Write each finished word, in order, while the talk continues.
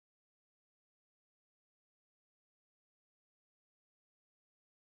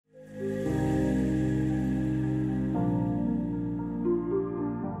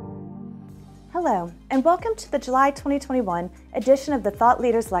Hello, and welcome to the July 2021 edition of the Thought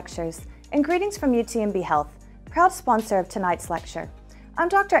Leaders Lectures, and greetings from UTMB Health, proud sponsor of tonight's lecture. I'm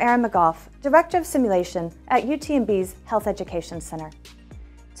Dr. Erin McGough, Director of Simulation at UTMB's Health Education Center.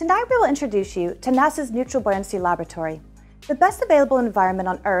 Tonight we will introduce you to NASA's Neutral Buoyancy Laboratory, the best available environment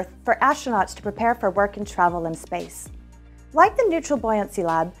on Earth for astronauts to prepare for work and travel in space. Like the Neutral Buoyancy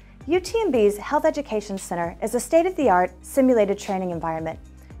Lab, UTMB's Health Education Center is a state-of-the-art simulated training environment,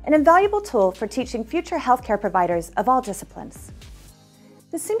 an invaluable tool for teaching future healthcare providers of all disciplines.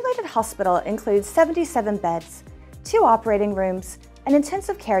 The simulated hospital includes 77 beds, 2 operating rooms, an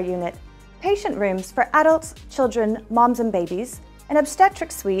intensive care unit, patient rooms for adults, children, moms and babies, an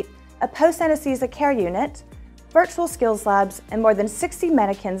obstetric suite, a post-anesthesia care unit, virtual skills labs, and more than 60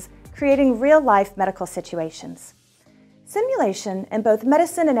 mannequins creating real-life medical situations. Simulation in both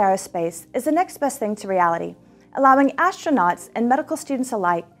medicine and aerospace is the next best thing to reality, allowing astronauts and medical students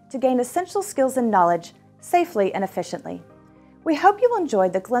alike to gain essential skills and knowledge safely and efficiently. We hope you will enjoy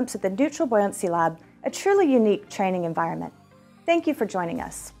the glimpse of the Neutral Buoyancy Lab, a truly unique training environment. Thank you for joining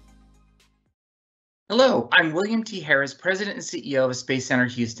us. Hello, I'm William T. Harris, President and CEO of Space Center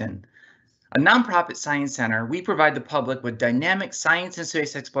Houston. A nonprofit science center, we provide the public with dynamic science and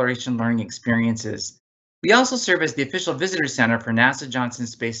space exploration learning experiences. We also serve as the official visitor center for NASA Johnson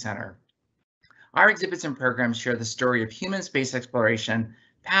Space Center. Our exhibits and programs share the story of human space exploration,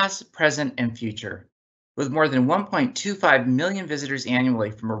 past, present, and future, with more than 1.25 million visitors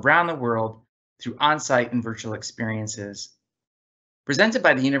annually from around the world through on-site and virtual experiences. Presented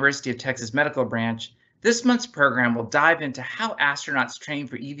by the University of Texas Medical Branch, this month's program will dive into how astronauts train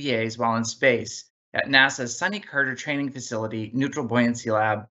for EVAs while in space at NASA's Sonny Carter Training Facility Neutral Buoyancy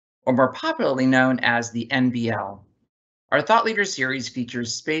Lab, or more popularly known as the NBL. Our Thought Leader series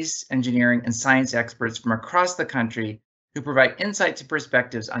features space, engineering, and science experts from across the country who provide insights and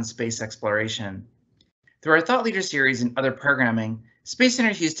perspectives on space exploration. Through our Thought Leader series and other programming, Space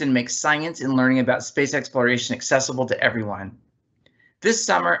Center Houston makes science and learning about space exploration accessible to everyone. This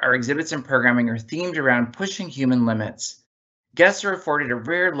summer, our exhibits and programming are themed around pushing human limits. Guests are afforded a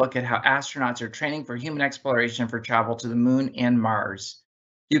rare look at how astronauts are training for human exploration for travel to the Moon and Mars.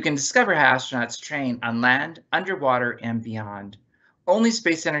 You can discover how astronauts train on land, underwater, and beyond. Only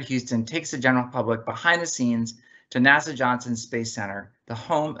Space Center Houston takes the general public behind the scenes to NASA Johnson Space Center, the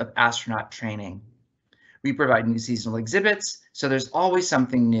home of astronaut training. We provide new seasonal exhibits, so there's always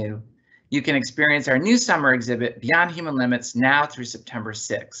something new. You can experience our new summer exhibit, Beyond Human Limits, now through September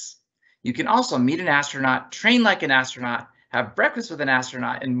 6th. You can also meet an astronaut, train like an astronaut, have breakfast with an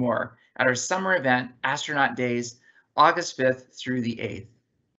astronaut, and more at our summer event, Astronaut Days, August 5th through the 8th.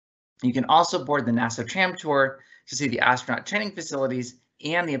 You can also board the NASA Tram Tour to see the astronaut training facilities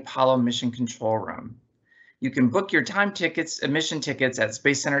and the Apollo Mission Control Room. You can book your time tickets, admission tickets at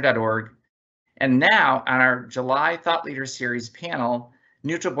spacecenter.org. And now on our July Thought Leader Series panel,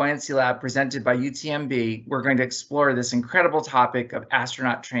 Neutral Buoyancy Lab presented by UTMB, we're going to explore this incredible topic of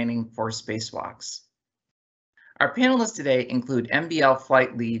astronaut training for spacewalks. Our panelists today include NBL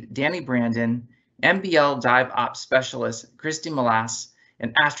Flight Lead Danny Brandon, NBL Dive Ops Specialist Christy Molass,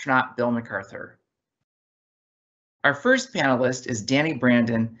 and astronaut Bill MacArthur. Our first panelist is Danny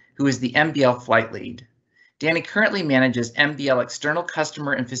Brandon, who is the NBL Flight Lead. Danny currently manages NBL external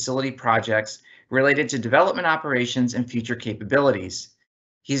customer and facility projects related to development operations and future capabilities.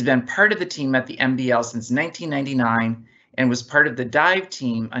 He's been part of the team at the NBL since 1999 and was part of the dive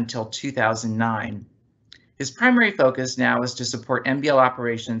team until 2009. His primary focus now is to support NBL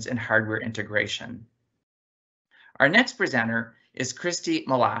operations and hardware integration. Our next presenter is Christy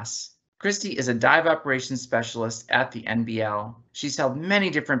Molass. Christy is a dive operations specialist at the NBL. She's held many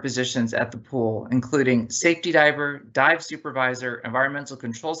different positions at the pool, including safety diver, dive supervisor, environmental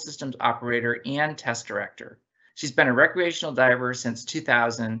control systems operator, and test director. She's been a recreational diver since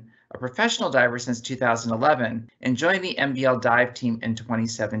 2000, a professional diver since 2011, and joined the NBL dive team in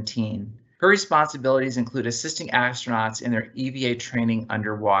 2017. Her responsibilities include assisting astronauts in their EVA training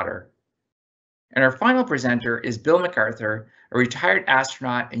underwater. And our final presenter is Bill MacArthur, a retired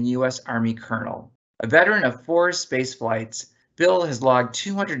astronaut and U.S. Army colonel. A veteran of 4 space flights, Bill has logged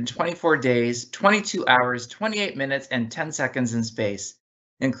 224 days, 22 hours, 28 minutes, and 10 seconds in space,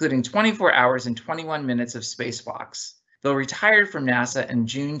 including 24 hours and 21 minutes of spacewalks. Bill retired from NASA in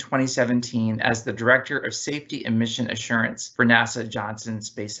June 2017 as the Director of Safety and Mission Assurance for NASA Johnson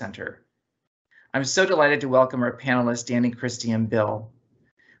Space Center. I'm so delighted to welcome our panelists, Danny, Christy, and Bill.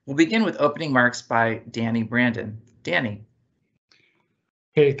 We'll begin with opening remarks by Danny Brandon. Danny.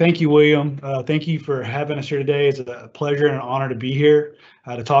 Okay, thank you, William. Thank you for having us here today. It's a pleasure and an honor to be here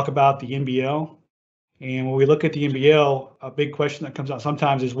to talk about the NBL. And when we look at the NBL, a big question that comes out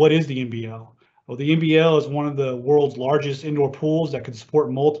sometimes is, what is the NBL? Well, the NBL is one of the world's largest indoor pools that can support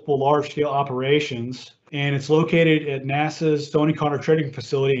multiple large-scale operations, and it's located at NASA's Tony Carter Training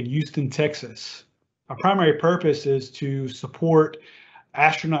Facility in Houston, Texas. Our primary purpose is to support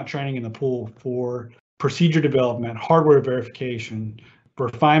astronaut training in the pool for procedure development, hardware verification,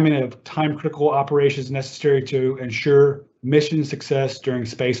 refinement of time-critical operations necessary to ensure mission success during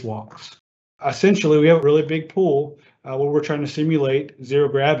spacewalks. Essentially, we have a really big pool where we're trying to simulate zero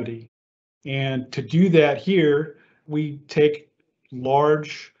gravity. And to do that here, we take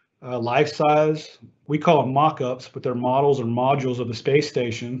large life-size, we call them mock-ups, but they're models or modules of the space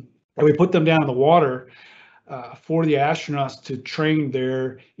station, and we put them down in the water for the astronauts to train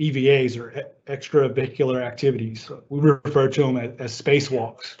their EVAs, or extravehicular activities. We refer to them as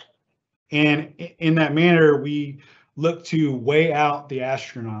spacewalks. And in that manner, we look to weigh out the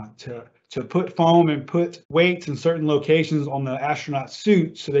astronaut, to put foam and put weights in certain locations on the astronaut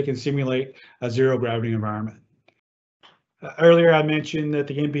suit so they can simulate a zero gravity environment. Earlier, I mentioned that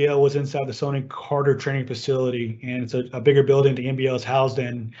the NBL was inside the Tony Carter Training Facility, and it's a bigger building the NBL is housed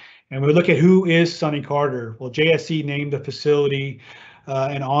in. And we look at who is Sonny Carter. Well, JSC named the facility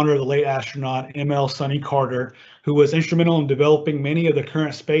in honor of the late astronaut ML Sonny Carter, who was instrumental in developing many of the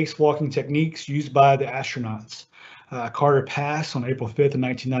current spacewalking techniques used by the astronauts. Carter passed on April 5th of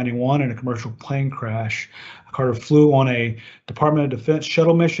 1991 in a commercial plane crash. Carter flew on a Department of Defense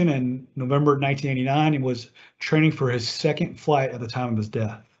shuttle mission in November 1989 and was training for his second flight at the time of his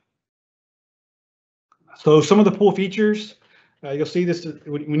death. So some of the pool features, you'll see this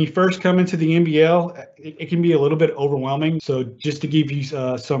when you first come into the NBL, it can be a little bit overwhelming. So just to give you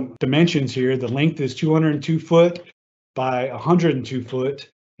some dimensions here, the length is 202 foot by 102 foot,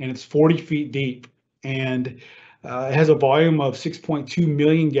 and it's 40 feet deep. And it has a volume of 6.2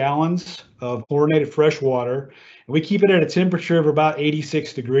 million gallons of chlorinated fresh water, and we keep it at a temperature of about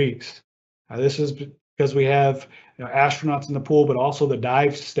 86 degrees. This is because we have astronauts in the pool, but also the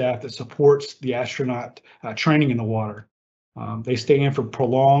dive staff that supports the astronaut training in the water. They stay in for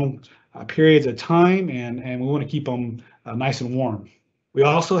prolonged periods of time, and we want to keep them nice and warm. We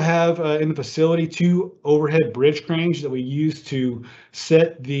also have in the facility 2 overhead bridge cranes that we use to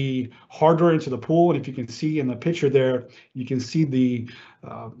set the hardware into the pool. And if you can see in the picture there, you can see the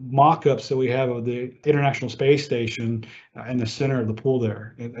mock-ups that we have of the International Space Station in the center of the pool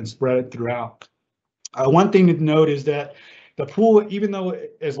there, and spread it throughout. One thing to note is that the pool, even though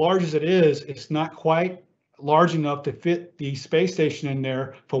as large as it is, it's not quite large enough to fit the space station in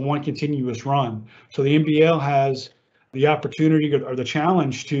there for one continuous run. So the NBL has the opportunity or the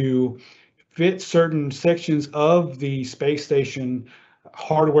challenge to fit certain sections of the space station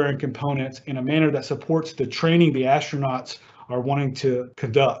hardware and components in a manner that supports the training the astronauts are wanting to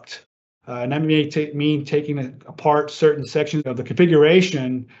conduct. And that may mean taking apart certain sections of the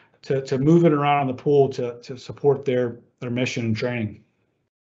configuration to move it around the pool to support their mission and training.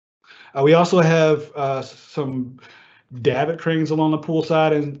 We also have some davit cranes along the pool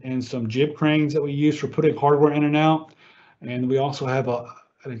side and some jib cranes that we use for putting hardware in and out. And we also have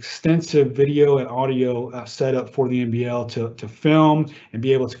an extensive video and audio setup for the NBL to film and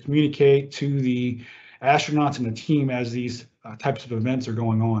be able to communicate to the astronauts and the team as these types of events are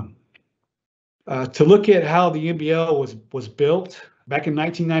going on. To look at how the NBL was built, back in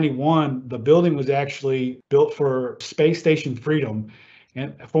 1991, the building was actually built for Space Station Freedom.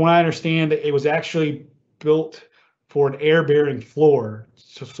 And from what I understand, it was actually built for an air-bearing floor.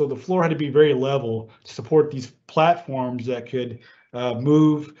 So the floor had to be very level to support these platforms that could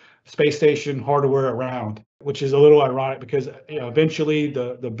move space station hardware around, which is a little ironic because eventually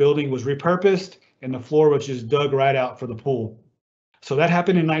the building was repurposed and the floor was just dug right out for the pool. So that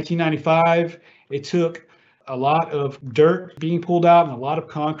happened in 1995. It took a lot of dirt being pulled out and a lot of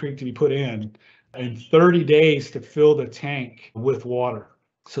concrete to be put in, and 30 days to fill the tank with water.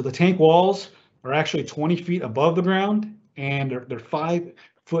 So the tank walls are actually 20 feet above the ground, and they're 5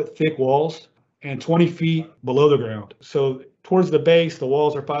 foot thick walls and 20 feet below the ground. So towards the base, the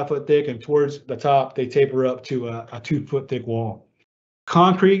walls are 5 foot thick, and towards the top, they taper up to a 2 foot thick wall.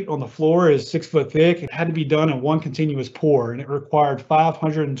 Concrete on the floor is 6 foot thick. It had to be done in one continuous pour, and it required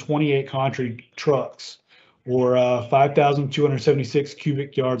 528 concrete trucks, or 5,276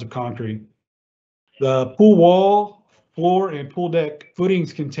 cubic yards of concrete. The pool wall, floor, and pool deck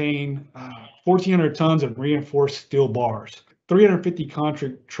footings contain 1,400 tons of reinforced steel bars. 350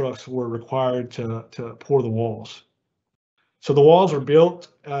 concrete trucks were required to pour the walls. So the walls were built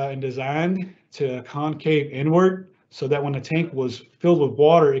and designed to concave inward so that when the tank was filled with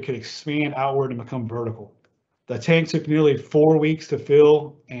water, it could expand outward and become vertical. The tank took nearly 4 weeks to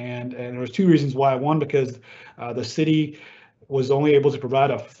fill, and there was 2 reasons why. One, because the city was only able to provide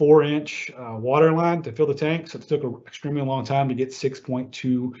a 4-inch water line to fill the tank, so it took an extremely long time to get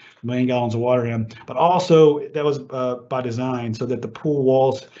 6.2 million gallons of water in. But also that was by design so that the pool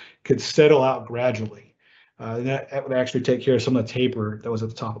walls could settle out gradually. That would actually take care of some of the taper that was at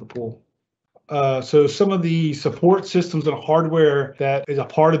the top of the pool. So some of the support systems and hardware that is a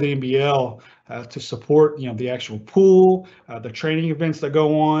part of the NBL to support, the actual pool, the training events that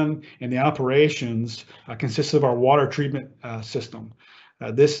go on, and the operations consists of our water treatment system.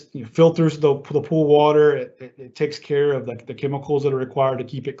 This filters the pool water. It takes care of the chemicals that are required to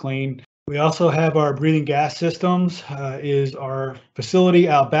keep it clean. We also have our breathing gas systems. Is our facility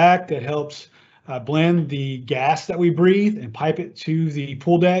out back that helps blend the gas that we breathe and pipe it to the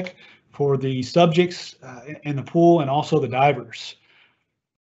pool deck for the subjects in the pool and also the divers.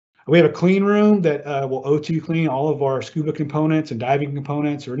 We have a clean room that will O2 clean all of our scuba components and diving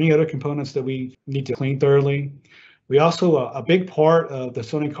components or any other components that we need to clean thoroughly. We also, a big part of the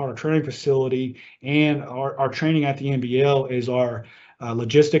Sonny Carter training facility and our training at the NBL is our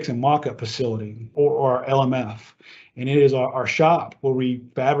logistics and mock-up facility, or our LMF. And it is our shop where we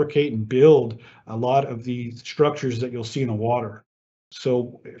fabricate and build a lot of the structures that you'll see in the water.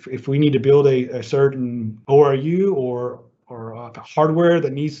 So if we need to build a certain ORU or hardware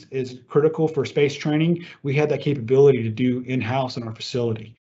that is critical for space training, we have that capability to do in-house in our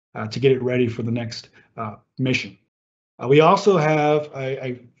facility to get it ready for the next mission. We also have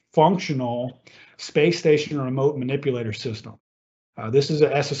a functional space station remote manipulator system. This is a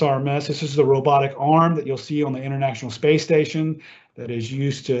SSRMS. This is the robotic arm that you'll see on the International Space Station that is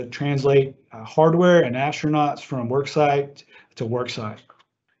used to translate hardware and astronauts from worksite to worksite.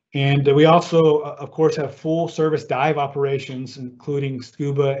 And we also, of course, have full service dive operations, including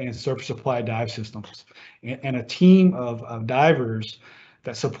scuba and surface supply dive systems, and a team of divers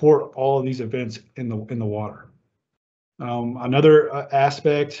that support all of these events in the water. Another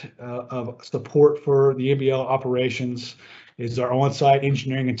aspect of support for the NBL operations is our on-site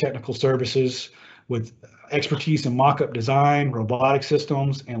engineering and technical services with expertise in mock-up design, robotic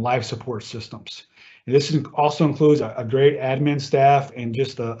systems, and life support systems. And this also includes a great admin staff and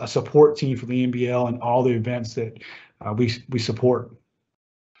just a support team for the NBL and all the events that we support.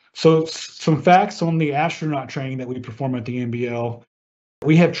 So some facts on the astronaut training that we perform at the NBL.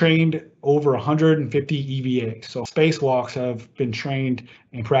 We have trained over 150 EVAs, so spacewalks have been trained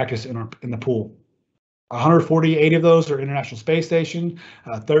and practiced in the pool. 148 of those are International Space Station,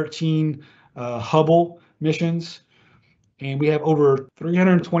 13 Hubble missions, and we have over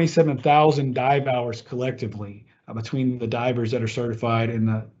 327,000 dive hours collectively between the divers that are certified and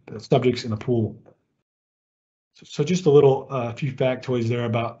the subjects in the pool. So just a little few factoids there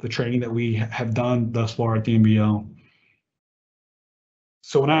about the training that we have done thus far at the NBL.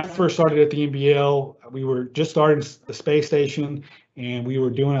 So when I first started at the NBL, we were just starting the space station and we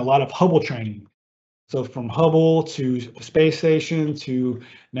were doing a lot of Hubble training. So from Hubble to the space station to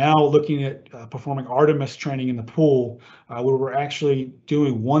now looking at performing Artemis training in the pool, where we're actually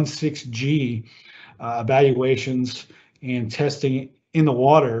doing 1.6G evaluations and testing in the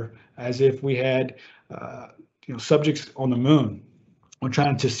water as if we had subjects on the moon. We're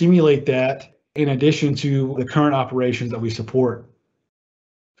trying to simulate that in addition to the current operations that we support.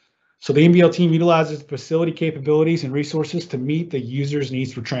 So the NBL team utilizes facility capabilities and resources to meet the user's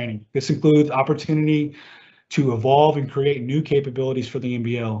needs for training. This includes opportunity to evolve and create new capabilities for the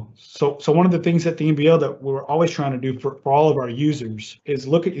NBL. So one of the things at the NBL that we're always trying to do for all of our users is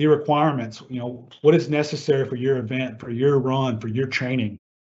look at your requirements. What is necessary for your event, for your run, for your training.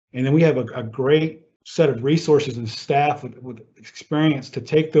 And then we have a great set of resources and staff with experience to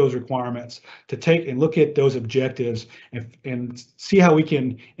take those requirements, to take and look at those objectives and see how we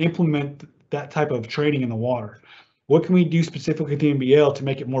can implement that type of training in the water. What can we do specifically at the NBL to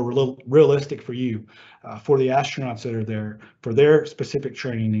make it more realistic for you, for the astronauts that are there, for their specific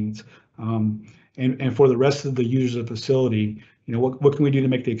training needs, and for the rest of the users of the facility? What can we do to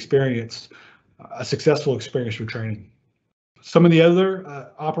make the experience a successful experience for training? Some of the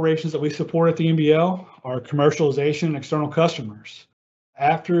other operations that we support at the NBL are commercialization and external customers.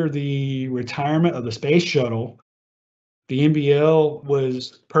 After the retirement of the space shuttle, the NBL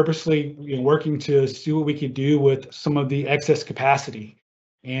was purposely working to see what we could do with some of the excess capacity.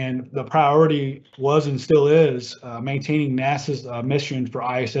 And the priority was and still is maintaining NASA's mission for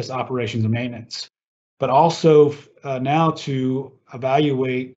ISS operations and maintenance, but also now to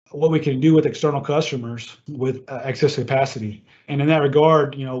evaluate what we can do with external customers with excess capacity. And in that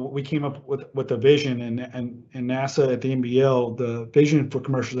regard, we came up with a vision, and NASA at the NBL, the vision for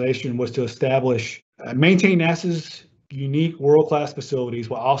commercialization was to establish, maintain NASA's unique world-class facilities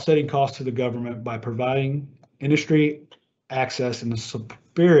while offsetting costs to the government by providing industry access and the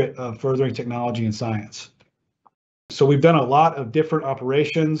spirit of furthering technology and science. So we've done a lot of different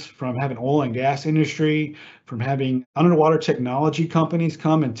operations, from having oil and gas industry, from having underwater technology companies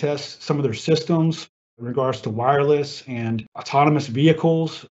come and test some of their systems in regards to wireless and autonomous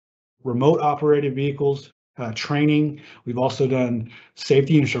vehicles, remote operated vehicles, training. We've also done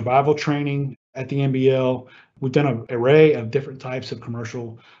safety and survival training at the NBL. We've done an array of different types of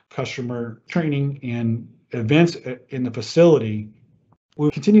commercial customer training and events in the facility. We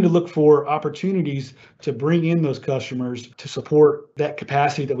continue to look for opportunities to bring in those customers to support that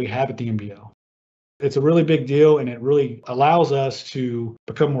capacity that we have at the NBL. It's a really big deal, and it really allows us to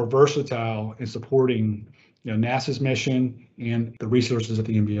become more versatile in supporting, NASA's mission and the resources at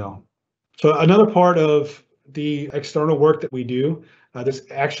the NBL. So another part of the external work that we do, that's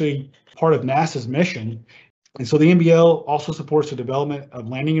actually part of NASA's mission. And so the NBL also supports the development of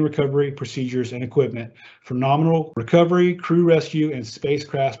landing and recovery procedures and equipment for nominal recovery, crew rescue, and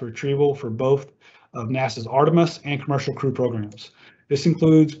spacecraft retrieval for both of NASA's Artemis and commercial crew programs. This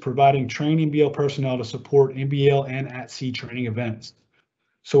includes providing trained NBL personnel to support NBL and at-sea training events.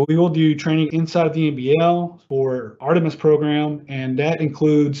 So we will do training inside of the NBL for Artemis program, and that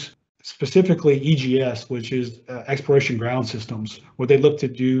includes specifically EGS, which is exploration ground systems, where they look to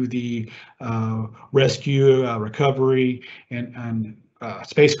do the rescue, recovery, and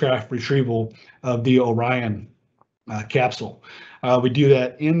spacecraft retrieval of the Orion capsule. We do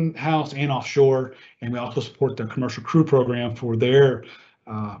that in-house and offshore, and we also support the commercial crew program for their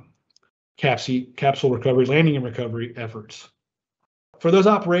capsule recovery, landing and recovery efforts. For those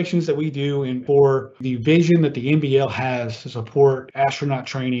operations that we do, and for the vision that the NBL has to support astronaut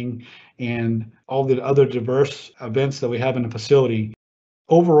training and all the other diverse events that we have in the facility,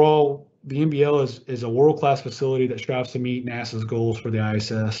 overall, the NBL is a world-class facility that strives to meet NASA's goals for the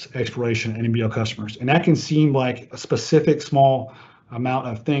ISS, exploration, and NBL customers. And that can seem like a specific small amount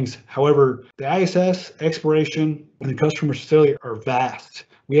of things. However, the ISS, exploration, and the customer facility are vast.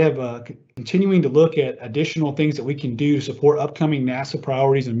 We have continuing to look at additional things that we can do to support upcoming NASA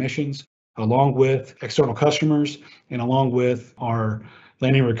priorities and missions, along with external customers and along with our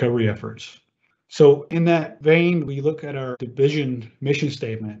landing and recovery efforts. So in that vein, we look at our division mission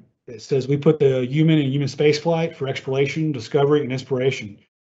statement. It says we put the human in human spaceflight for exploration, discovery, and inspiration.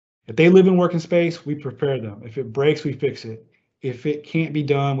 If they live and work in space, we prepare them. If it breaks, we fix it. If it can't be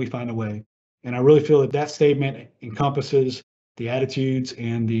done, we find a way. And I really feel that that statement encompasses the attitudes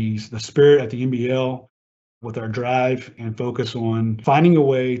and the spirit at the NBL, with our drive and focus on finding a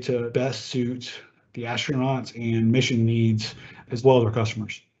way to best suit the astronauts and mission needs, as well as our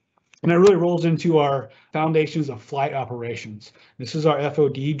customers. And it really rolls into our foundations of flight operations. This is our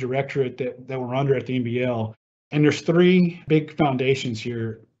FOD directorate that we're under at the NBL. And there's three big foundations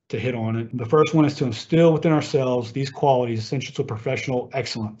here to hit on it. The first one is to instill within ourselves these qualities essential to professional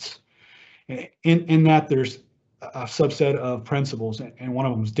excellence. In that, there's a subset of principles, and one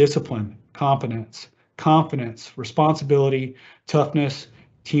of them is discipline, competence, confidence, responsibility, toughness,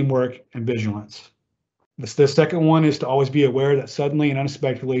 teamwork, and vigilance. The second one is to always be aware that suddenly and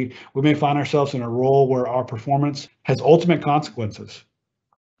unexpectedly we may find ourselves in a role where our performance has ultimate consequences.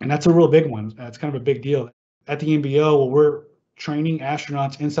 And that's a real big one. That's kind of a big deal. At the NBL, where we're training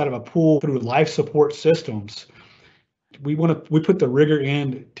astronauts inside of a pool through life support systems, we put the rigor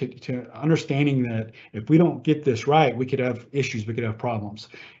in to understanding that if we don't get this right, we could have issues, we could have problems.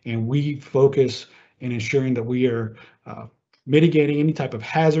 And we focus in ensuring that we are mitigating any type of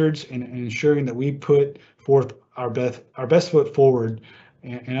hazards and ensuring that we put forth our best foot forward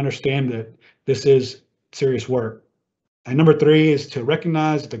and understand that this is serious work. And number three is to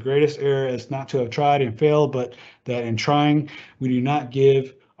recognize that the greatest error is not to have tried and failed, but that in trying, we do not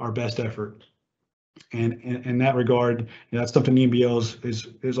give our best effort. And in that regard, that's something the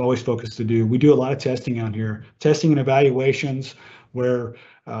NBL is always focused to do. We do a lot of testing out here, testing and evaluations, where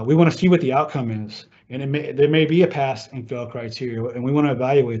we want to see what the outcome is. And there may be a pass and fail criteria, and we want to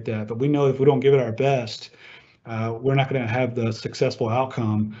evaluate that. But we know if we don't give it our best, we're not going to have the successful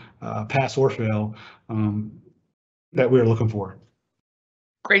outcome, pass or fail, that we're looking for.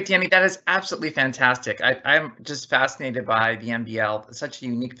 Great, Danny. That is absolutely fantastic. I'm just fascinated by the NBL. It's such a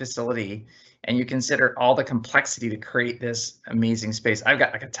unique facility, and you consider all the complexity to create this amazing space. I've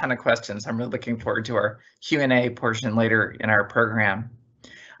got like a ton of questions. I'm really looking forward to our Q&A portion later in our program.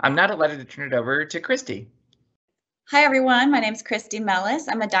 I'm now delighted to turn it over to Christy. Hi, everyone. My name is Christy Mellis.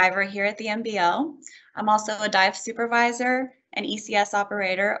 I'm a diver here at the NBL. I'm also a dive supervisor, an ECS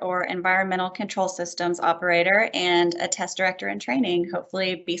operator or environmental control systems operator, and a test director in training,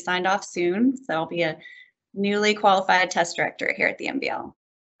 hopefully be signed off soon. So I'll be a newly qualified test director here at the NBL.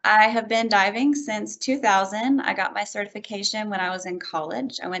 I have been diving since 2000. I got my certification when I was in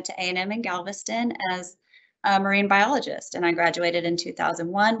college. I went to A&M in Galveston as a marine biologist, and I graduated in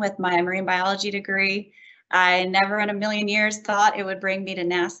 2001 with my marine biology degree. I never in a million years thought it would bring me to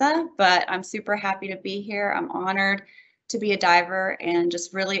NASA, but I'm super happy to be here. I'm honored to be a diver and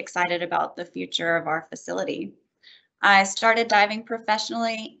just really excited about the future of our facility. I started diving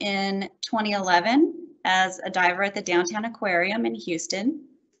professionally in 2011 as a diver at the Downtown Aquarium in Houston.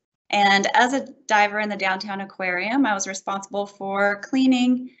 And as a diver in the Downtown Aquarium, I was responsible for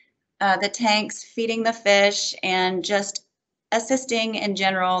cleaning the tanks, feeding the fish, and just assisting in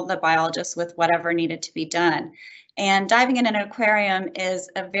general the biologists with whatever needed to be done. And diving in an aquarium is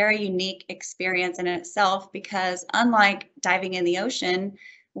a very unique experience in itself because unlike diving in the ocean,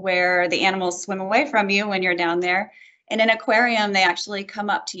 where the animals swim away from you when you're down there, in an aquarium, they actually come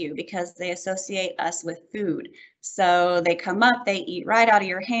up to you because they associate us with food. So they come up, they eat right out of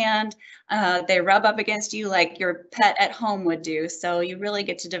your hand, they rub up against you like your pet at home would do. So you really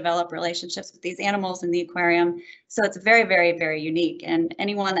get to develop relationships with these animals in the aquarium. So it's very, very, very unique. And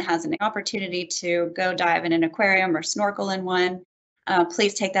anyone that has an opportunity to go dive in an aquarium or snorkel in one,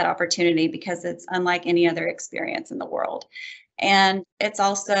 please take that opportunity because it's unlike any other experience in the world. And it's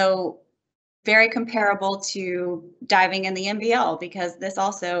also very comparable to diving in the NBL because this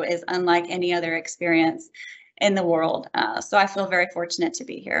also is unlike any other experience in the world. So I feel very fortunate to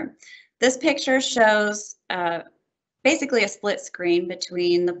be here. This picture shows basically a split screen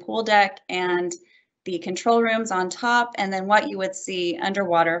between the pool deck and the control rooms on top, and then what you would see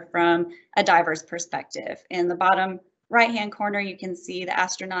underwater from a diver's perspective. In the bottom right-hand corner, you can see the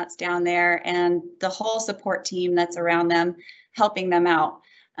astronauts down there and the whole support team that's around them, helping them out.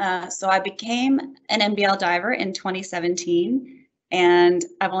 So I became an NBL diver in 2017, and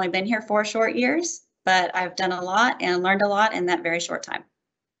I've only been here 4 short years, but I've done a lot and learned a lot in that very short time.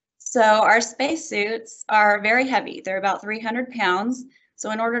 So our spacesuits are very heavy. They're about 300 pounds.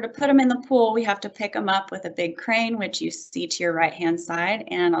 So in order to put them in the pool, we have to pick them up with a big crane, which you see to your right-hand side,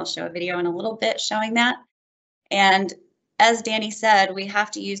 and I'll show a video in a little bit showing that. And as Danny said, we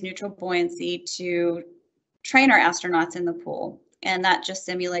have to use neutral buoyancy to train our astronauts in the pool, and that just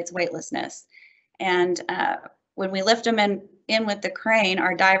simulates weightlessness. And when we lift them in with the crane,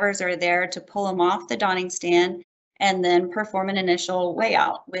 our divers are there to pull them off the donning stand and then perform an initial weigh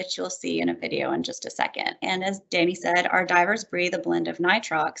out, which you'll see in a video in just a second. And as Danny said, our divers breathe a blend of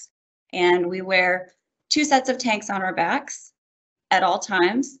nitrox, and we wear 2 sets of tanks on our backs at all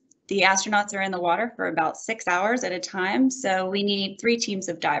times. The astronauts are in the water for about 6 hours at a time, so we need 3 teams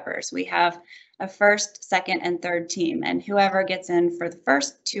of divers. We have a first, second, and third team, and whoever gets in for the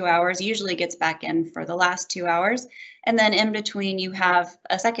first 2 hours usually gets back in for the last 2 hours, and then in between you have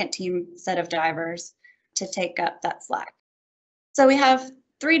a second team set of divers to take up that slack. So we have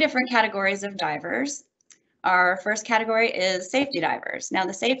 3 different categories of divers. Our first category is safety divers. Now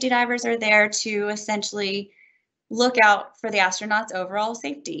the safety divers are there to essentially look out for the astronauts' overall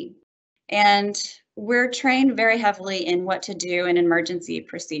safety. And we're trained very heavily in what to do in emergency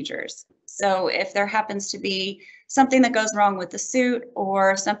procedures. So if there happens to be something that goes wrong with the suit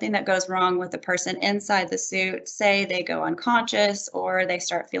or something that goes wrong with the person inside the suit, say they go unconscious or they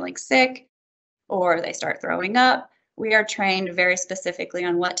start feeling sick or they start throwing up, we are trained very specifically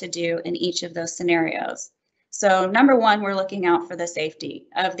on what to do in each of those scenarios. So number 1, we're looking out for the safety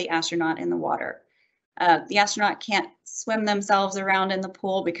of the astronaut in the water. The astronaut can't swim themselves around in the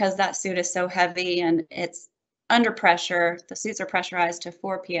pool because that suit is so heavy and it's under pressure. The suits are pressurized to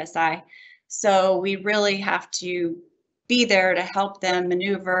 4 psi. So we really have to be there to help them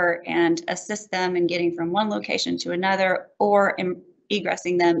maneuver and assist them in getting from one location to another or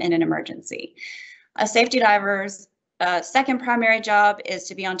egressing them in an emergency. A safety diver's second primary job is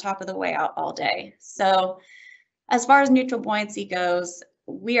to be on top of the weigh out all day. So as far as neutral buoyancy goes,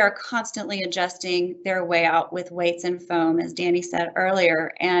 we are constantly adjusting their weigh out with weights and foam, as Danny said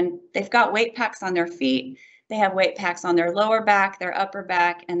earlier, and they've got weight packs on their feet, they have weight packs on their lower back, their upper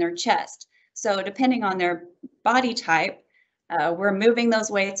back, and their chest. So depending on their body type, we're moving those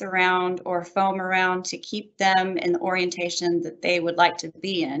weights around or foam around to keep them in the orientation that they would like to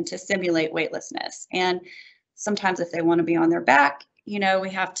be in to simulate weightlessness. And sometimes if they want to be on their back, we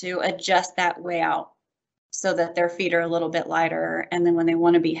have to adjust that weigh out so that their feet are a little bit lighter. And then when they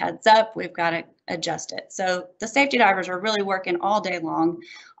want to be heads up, we've got to adjust it. So the safety divers are really working all day long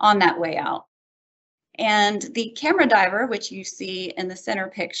on that weigh out. And the camera diver, which you see in the center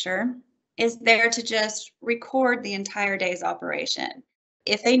picture, is there to just record the entire day's operation.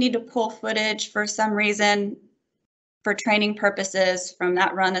 If they need to pull footage for some reason, for training purposes from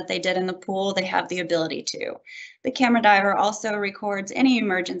that run that they did in the pool, they have the ability to. The camera diver also records any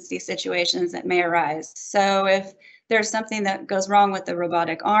emergency situations that may arise. So if there's something that goes wrong with the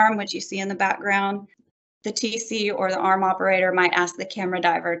robotic arm, which you see in the background, the TC or the arm operator might ask the camera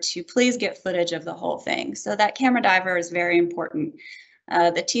diver to please get footage of the whole thing. So that camera diver is very important.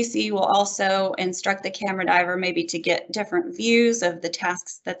 The TC will also instruct the camera diver maybe to get different views of the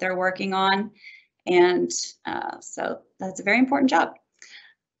tasks that they're working on. And so that's a very important job.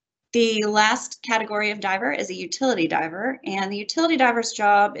 The last category of diver is a utility diver, and the utility diver's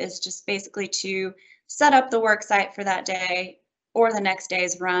job is just basically to set up the work site for that day or the next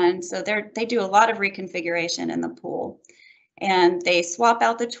day's run. So they do a lot of reconfiguration in the pool, and they swap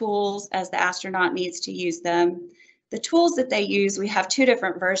out the tools as the astronaut needs to use them. The tools that they use, we have two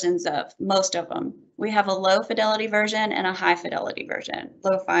different versions of, most of them. We have a low fidelity version and a high fidelity version,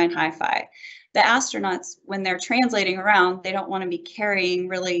 low-fi and hi-fi. The astronauts, when they're translating around, they don't want to be carrying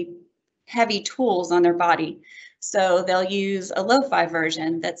really heavy tools on their body. So they'll use a low-fi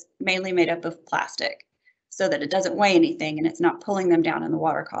version that's mainly made up of plastic so that it doesn't weigh anything and it's not pulling them down in the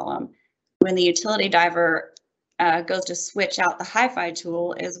water column. When the utility diver goes to switch out the hi-fi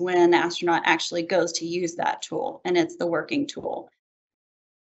tool is when the astronaut actually goes to use that tool, and it's the working tool.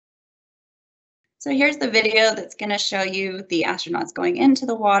 So here's the video that's going to show you the astronauts going into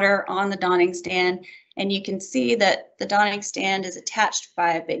the water on the donning stand, and you can see that the donning stand is attached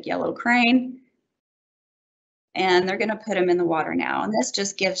by a big yellow crane, and they're going to put them in the water now. And this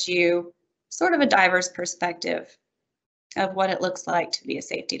just gives you sort of a diver's perspective of what it looks like to be a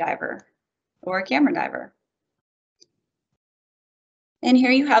safety diver or a camera diver. And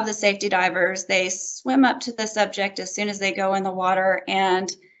here you have the safety divers. They swim up to the subject as soon as they go in the water,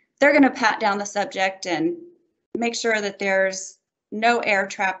 and they're going to pat down the subject and make sure that there's no air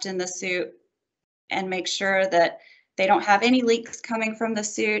trapped in the suit, and make sure that they don't have any leaks coming from the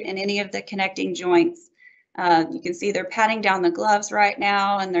suit and any of the connecting joints. You can see they're patting down the gloves right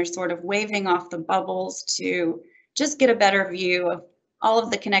now, and they're sort of waving off the bubbles to just get a better view of all of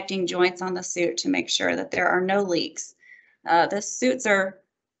the connecting joints on the suit to make sure that there are no leaks. The suits are,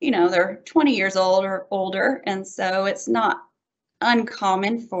 they're 20 years old or older, and so it's not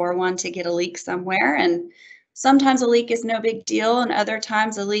uncommon for one to get a leak somewhere. And sometimes a leak is no big deal, and other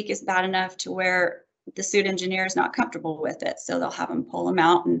times a leak is bad enough to where the suit engineer is not comfortable with it. So they'll have them pull them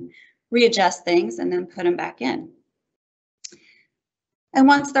out and readjust things and then put them back in. And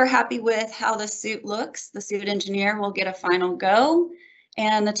once they're happy with how the suit looks, the suit engineer will get a final go,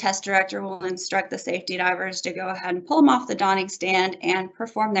 and the test director will instruct the safety divers to go ahead and pull them off the donning stand and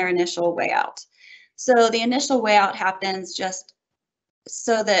perform their initial weigh out. So the initial weigh out happens just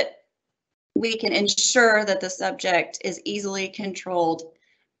so that we can ensure that the subject is easily controlled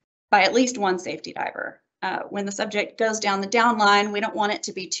by at least one safety diver. When the subject goes down the down line, we don't want it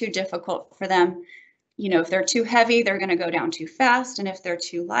to be too difficult for them. If they're too heavy, they're going to go down too fast. And if they're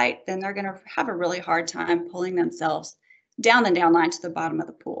too light, then they're going to have a really hard time pulling themselves down the down line to the bottom of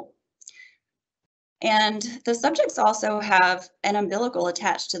the pool. And the subjects also have an umbilical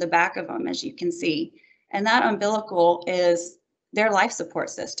attached to the back of them, as you can see. And that umbilical is their life support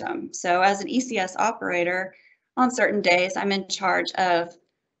system. So as an ECS operator, on certain days, I'm in charge of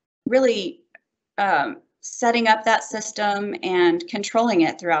really setting up that system and controlling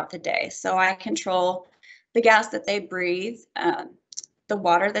it throughout the day. So I control the gas that they breathe, the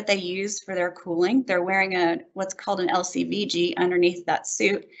water that they use for their cooling. They're wearing what's called an LCVG underneath that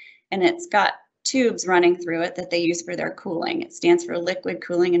suit, and it's got tubes running through it that they use for their cooling. It stands for liquid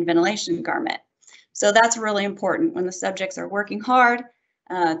cooling and ventilation garment. So that's really important. When the subjects are working hard,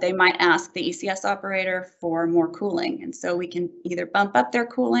 they might ask the ECS operator for more cooling. And so we can either bump up their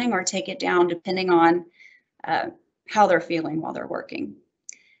cooling or take it down depending on how they're feeling while they're working.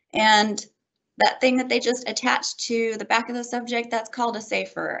 And that thing that they just attached to the back of the subject, that's called a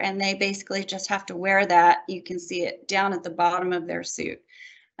safer. And they basically just have to wear that. You can see it down at the bottom of their suit.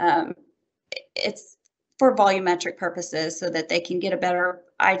 It's for volumetric purposes so that they can get a better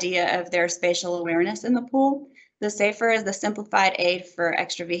idea of their spatial awareness in the pool. The safer is the simplified aid for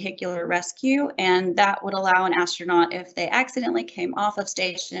extravehicular rescue, and that would allow an astronaut, if they accidentally came off of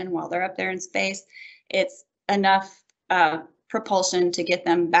station while they're up there in space, it's enough propulsion to get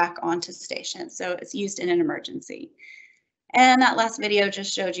them back onto station. So it's used in an emergency. And that last video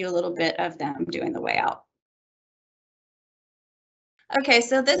just showed you a little bit of them doing the way out. Okay,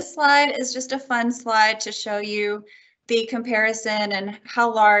 so this slide is just a fun slide to show you the comparison and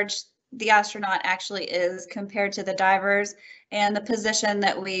how large the astronaut actually is compared to the divers, and the position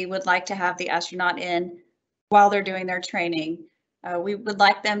that we would like to have the astronaut in while they're doing their training. We would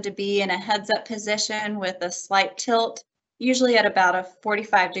like them to be in a heads-up position with a slight tilt, usually at about a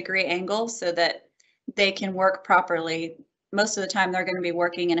 45-degree angle, so that they can work properly. Most of the time, they're going to be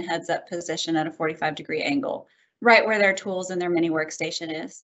working in a heads-up position at a 45-degree angle, right where their tools and their mini workstation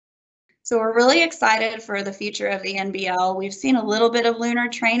is. So we're really excited for the future of the NBL. We've seen a little bit of lunar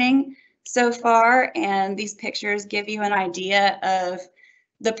training so far, and these pictures give you an idea of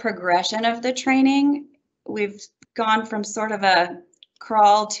the progression of the training. We've gone from sort of a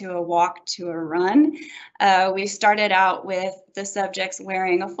crawl to a walk to a run. We started out with the subjects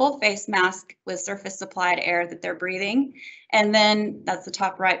wearing a full face mask with surface supplied air that they're breathing. And then that's the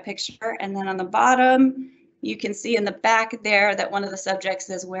top right picture. And then on the bottom, you can see in the back there that one of the subjects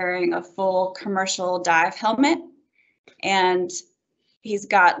is wearing a full commercial dive helmet. And he's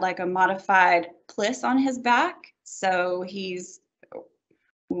got like a modified pliss on his back. So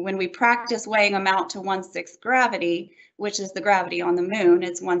when we practice weighing him out to 1/6 gravity, which is the gravity on the moon,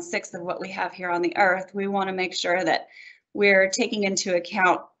 it's 1/6 of what we have here on the Earth. We want to make sure that we're taking into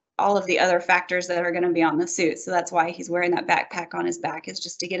account all of the other factors that are going to be on the suit. So that's why he's wearing that backpack on his back, is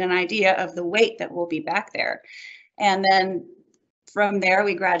just to get an idea of the weight that will be back there. And then from there,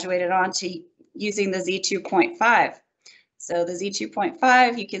 we graduated on to using the Z2.5. So the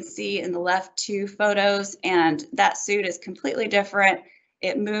Z2.5, you can see in the left two photos, and that suit is completely different.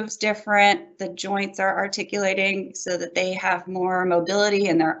 It moves different. The joints are articulating so that they have more mobility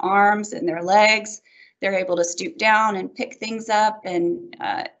in their arms and their legs. They're able to stoop down and pick things up and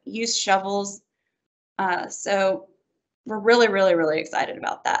use shovels. So we're really, really, really excited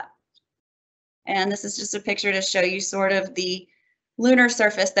about that. And this is just a picture to show you sort of the lunar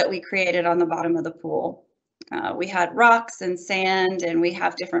surface that we created on the bottom of the pool. We had rocks and sand, and we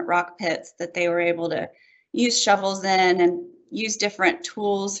have different rock pits that they were able to use shovels in and use different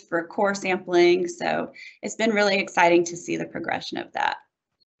tools for core sampling. So it's been really exciting to see the progression of that.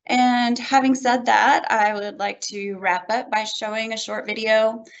 And having said that, I would like to wrap up by showing a short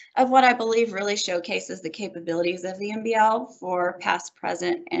video of what I believe really showcases the capabilities of the NBL for past,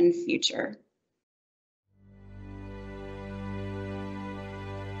 present, and future.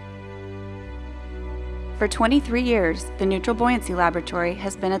 For 23 years, the Neutral Buoyancy Laboratory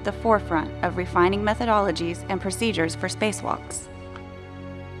has been at the forefront of refining methodologies and procedures for spacewalks.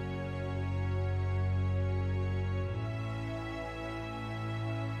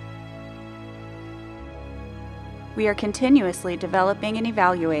 We are continuously developing and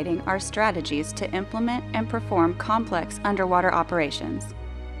evaluating our strategies to implement and perform complex underwater operations.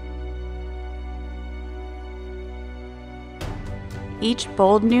 Each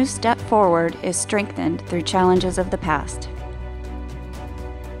bold new step forward is strengthened through challenges of the past.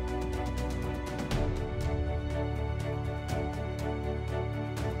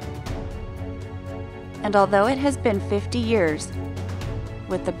 And although it has been 50 years,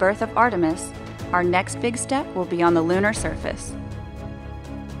 with the birth of Artemis, our next big step will be on the lunar surface.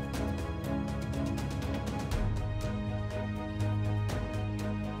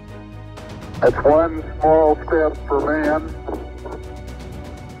 That's one small step for man,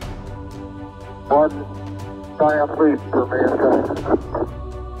 one giant leap for mankind.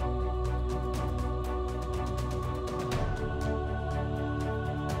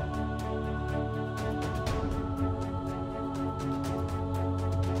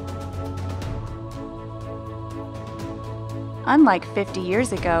 Unlike 50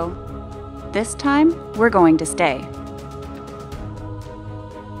 years ago, this time we're going to stay.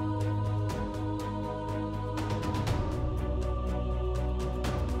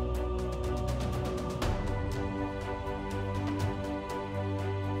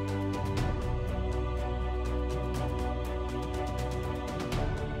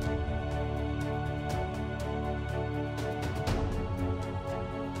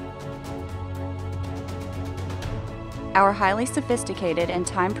 Our highly sophisticated and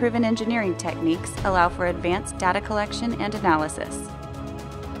time-proven engineering techniques allow for advanced data collection and analysis.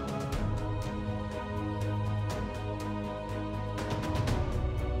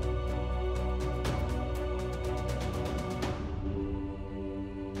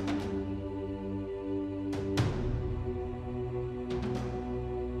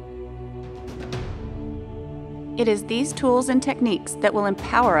 It is these tools and techniques that will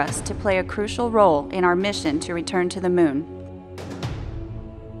empower us to play a crucial role in our mission to return to the moon.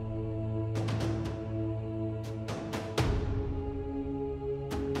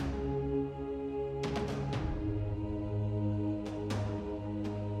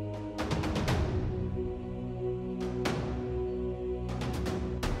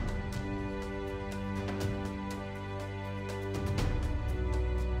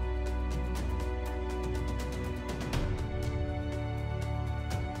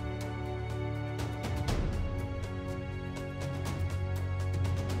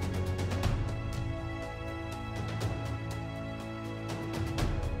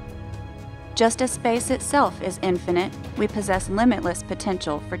 Just as space itself is infinite, we possess limitless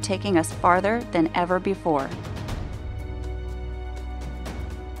potential for taking us farther than ever before.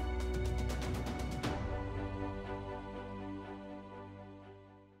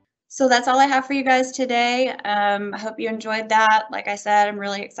 So that's all I have for you guys today. I hope you enjoyed that. Like I said, I'm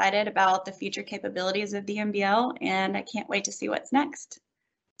really excited about the future capabilities of the NBL, and I can't wait to see what's next.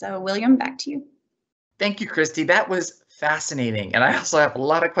 So William, back to you. Thank you, Christy. That was fascinating. And I also have a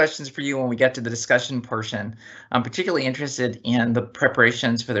lot of questions for you when we get to the discussion portion. I'm particularly interested in the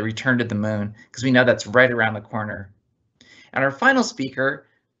preparations for the return to the moon, because we know that's right around the corner. And our final speaker,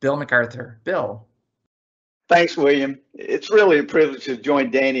 Bill MacArthur. Bill. Thanks, William. It's really a privilege to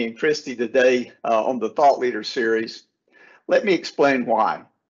join Danny and Christy today on the Thought Leader series. Let me explain why.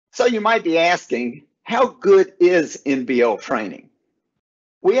 So you might be asking, how good is NBL training?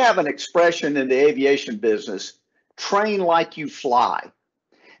 We have an expression in the aviation business, train like you fly.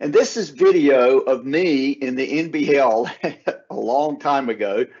 And this is video of me in the NBL a long time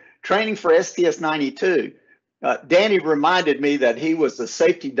ago, training for STS-92. Danny reminded me that he was the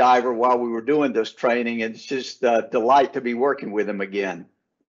safety diver while we were doing this training, and it's just a delight to be working with him again.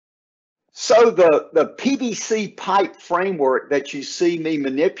 So the PVC pipe framework that you see me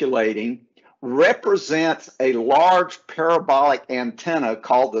manipulating represents a large parabolic antenna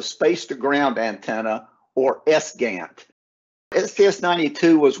called the space-to-ground antenna, or SGANT.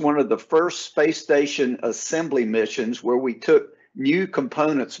 STS-92 was one of the first space station assembly missions where we took new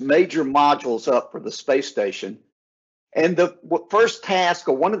components, major modules up for the space station. And the first task,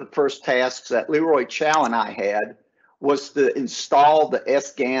 or one of the first tasks that Leroy Chow and I had, was to install the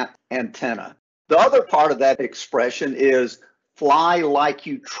SGANT antenna. The other part of that expression is fly like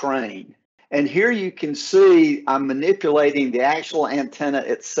you train. And here you can see I'm manipulating the actual antenna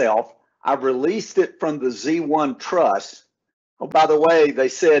itself. I've released it from the Z1 truss. Oh, by the way, they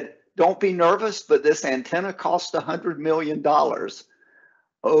said, don't be nervous, but this antenna cost $100 million.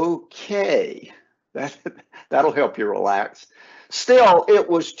 Okay, that'll help you relax. Still, it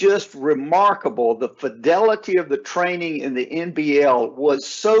was just remarkable. The fidelity of the training in the NBL was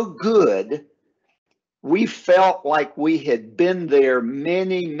so good, we felt like we had been there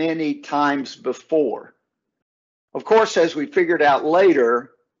many, many times before. Of course, as we figured out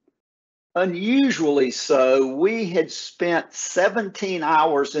later, unusually so, we had spent 17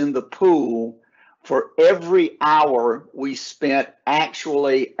 hours in the pool for every hour we spent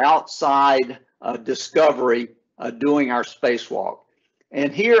actually outside Discovery doing our spacewalk.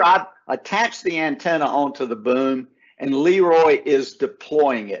 And here I've attached the antenna onto the boom, and Leroy is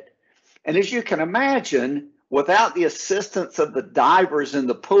deploying it. And as you can imagine, without the assistance of the divers in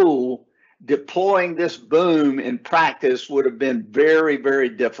the pool, deploying this boom in practice would have been very, very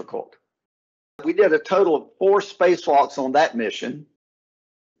difficult. We did a total of 4 spacewalks on that mission.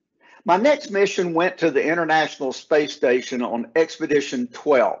 My next mission went to the International Space Station on Expedition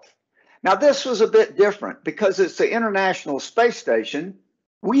 12. Now, this was a bit different because it's the International Space Station.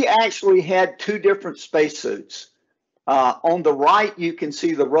 We actually had 2 different spacesuits. On the right, you can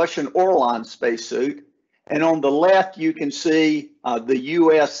see the Russian Orlan spacesuit, and on the left, you can see the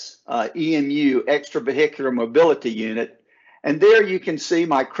US EMU, Extravehicular Mobility Unit. And there you can see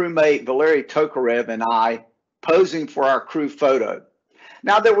my crewmate, Valery Tokarev, and I posing for our crew photo.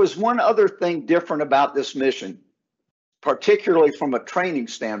 Now, there was one other thing different about this mission, particularly from a training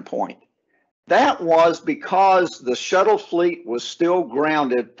standpoint. That was because the shuttle fleet was still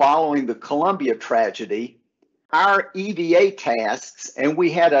grounded following the Columbia tragedy. Our EVA tasks, and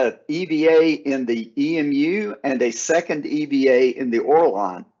we had an EVA in the EMU and a second EVA in the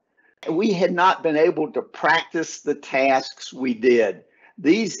Orlan, we had not been able to practice the tasks we did.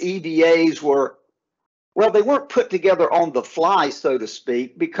 These EVAs were, well, they weren't put together on the fly, so to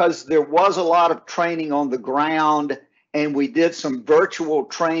speak, because there was a lot of training on the ground, and we did some virtual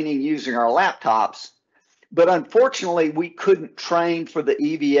training using our laptops. But unfortunately, we couldn't train for the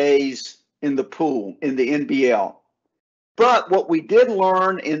EVAs in the pool, in the NBL. But what we did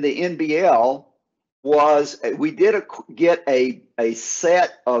learn in the NBL was we did get a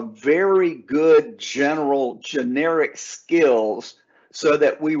set of very good generic skills so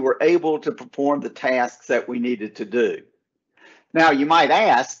that we were able to perform the tasks that we needed to do. Now, you might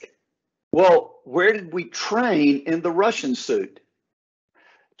ask, well, where did we train in the Russian suit?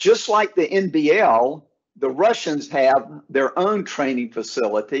 Just like the NBL, the Russians have their own training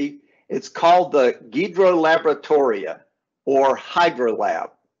facility. It's called the Hydrolaboratoria, or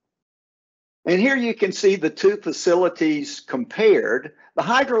Hydrolab. And here you can see the 2 facilities compared. The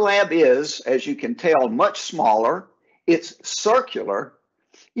Hydrolab is, as you can tell, much smaller. It's circular,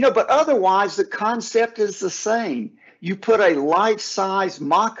 but otherwise the concept is the same. You put a life-size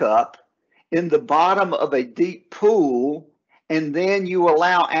mock-up in the bottom of a deep pool, and then you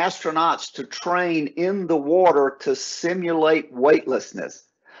allow astronauts to train in the water to simulate weightlessness.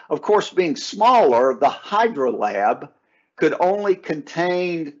 Of course, being smaller, the hydrolab could only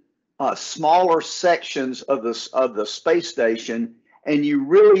contain smaller sections of the space station, and you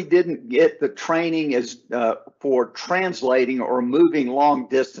really didn't get the training as for translating or moving long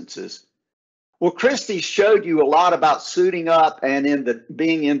distances. Well, Christy showed you a lot about suiting up and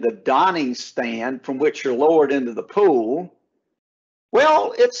being in the donning stand from which you're lowered into the pool.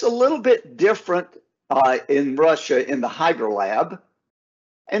 Well, it's a little bit different in Russia in the hydrolab.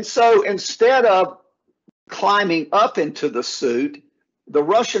 And so instead of climbing up into the suit, the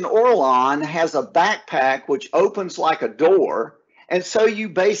Russian Orlan has a backpack which opens like a door. And so you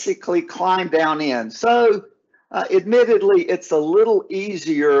basically climb down in. So admittedly, it's a little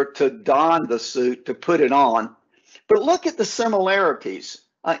easier to don the suit, to put it on. But look at the similarities.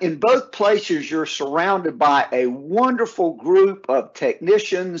 In both places, you're surrounded by a wonderful group of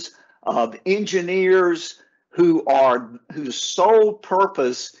technicians, of engineers whose sole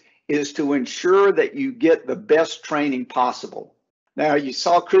purpose is to ensure that you get the best training possible. Now, you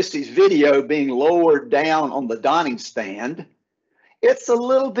saw Christy's video being lowered down on the donning stand. It's a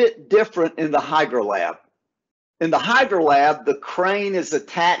little bit different in the hydrolab. In the hydrolab, the crane is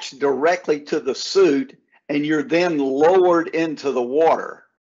attached directly to the suit, and you're then lowered into the water.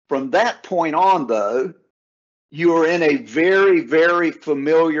 From that point on, though, you are in a very, very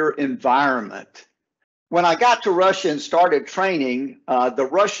familiar environment. When I got to Russia and started training, the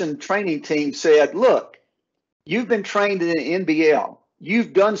Russian training team said, look, you've been trained in NBL.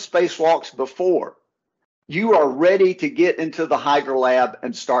 You've done spacewalks before. You are ready to get into the hydrolab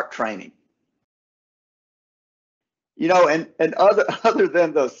and start training. You know, and other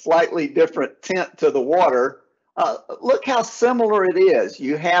than the slightly different tint to the water, look how similar it is.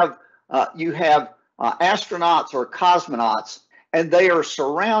 You have astronauts or cosmonauts, and they are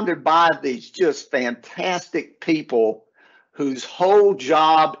surrounded by these just fantastic people whose whole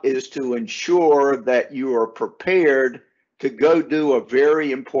job is to ensure that you are prepared to go do a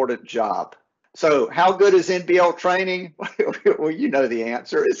very important job. So how good is NBL training? Well, you know the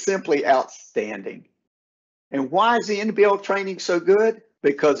answer. It's simply outstanding. And why is the NBL training so good?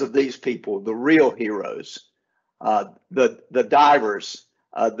 Because of these people, the real heroes, the divers,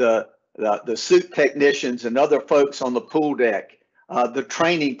 the suit technicians and other folks on the pool deck, the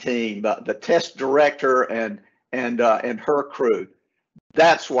training team, the test director and her crew.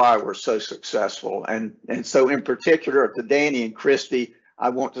 That's why we're so successful. And so in particular to Danny and Christy, I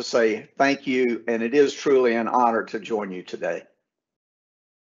want to say thank you, and it is truly an honor to join you today.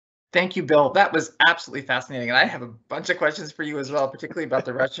 Thank you, Bill. That was absolutely fascinating. And I have a bunch of questions for you as well, particularly about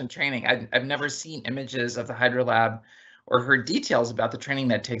the Russian training. I've never seen images of the hydrolab or heard details about the training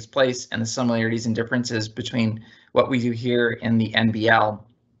that takes place and the similarities and differences between what we do here in the NBL.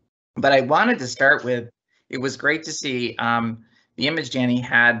 But I wanted to start with, it was great to see the image Danny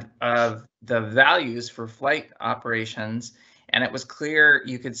had of the values for flight operations, and it was clear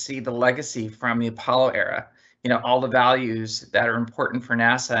you could see the legacy from the Apollo era. You know, all the values that are important for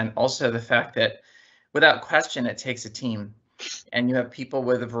NASA, and also the fact that without question, it takes a team, and you have people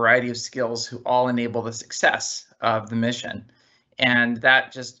with a variety of skills who all enable the success of the mission. And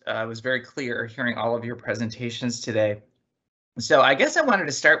that just was very clear hearing all of your presentations today. So I guess I wanted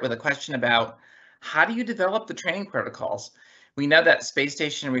to start with a question about how do you develop the training protocols? We know that space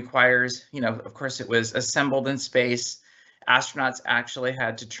station requires, you know, of course it was assembled in space. Astronauts actually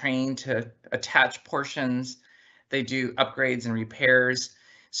had to train to attach portions. They do upgrades and repairs.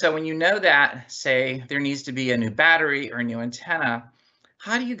 So when you know that, say, there needs to be a new battery or a new antenna,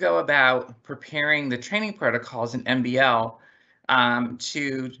 how do you go about preparing the training protocols in NBL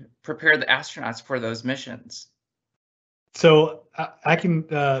to prepare the astronauts for those missions? So I can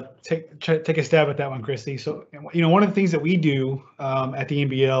take a stab at that one, Christy. So, you know, one of the things that we do at the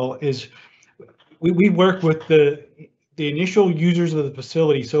NBL is we work with the initial users of the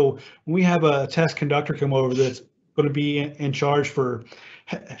facility. So when we have a test conductor come over that's going to be in charge for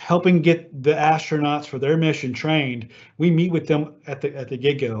helping get the astronauts for their mission trained, we meet with them at the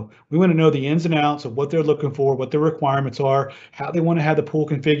get-go. We want to know the ins and outs of what they're looking for, what their requirements are, how they want to have the pool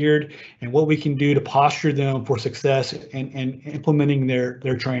configured, and what we can do to posture them for success and implementing their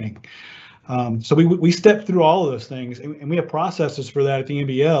training. So we step through all of those things, and we have processes for that at the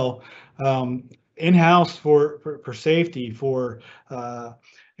NBL, in-house for safety, for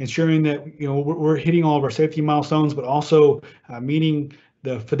ensuring that, you know, we're hitting all of our safety milestones, but also meeting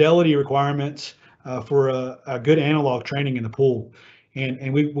the fidelity requirements for a good analog training in the pool.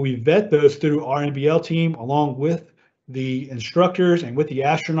 And we vet those through our NBL team along with the instructors and with the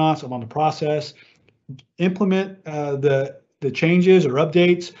astronauts along the process, implement the changes or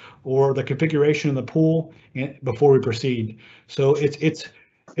updates or the configuration of the pool before we proceed. So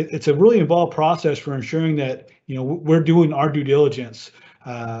it's a really involved process for ensuring that we're doing our due diligence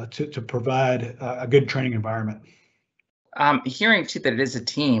to provide a good training environment. Hearing too that it is a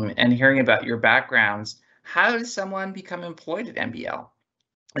team and hearing about your backgrounds, how does someone become employed at NBL?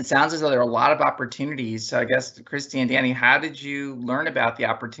 It sounds as though there are a lot of opportunities. So I guess, Christy and Danny, how did you learn about the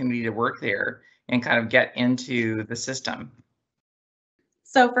opportunity to work there and kind of get into the system?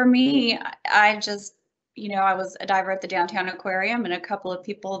 So for me, I just, I was a diver at the downtown aquarium, and a couple of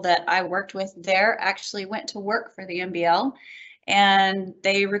people that I worked with there actually went to work for the NBL, and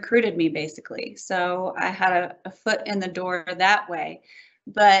they recruited me basically. So I had a foot in the door that way.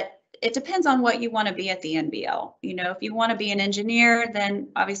 But it depends on what you want to be at the NBL. If you want to be an engineer, then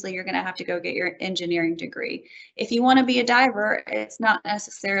obviously you're going to have to go get your engineering degree. If you want to be a diver, it's not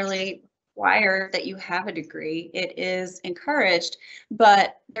necessarily required that you have a degree. It is encouraged,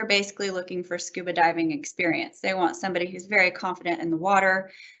 but they're basically looking for scuba diving experience. They want somebody who's very confident in the water,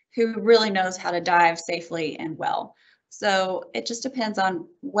 who really knows how to dive safely and well. So it just depends on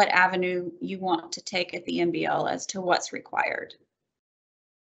what avenue you want to take at the NBL as to what's required.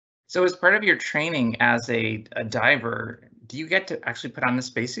 So as part of your training as a diver, do you get to actually put on the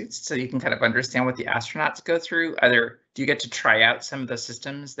spacesuits so you can kind of understand what the astronauts go through? Do you get to try out some of the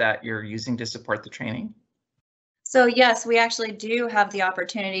systems that you're using to support the training? So yes, we actually do have the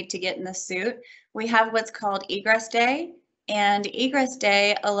opportunity to get in the suit. We have what's called Egress Day, and Egress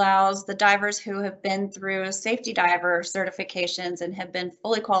Day allows the divers who have been through safety diver certifications and have been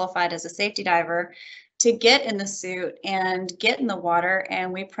fully qualified as a safety diver to get in the suit and get in the water,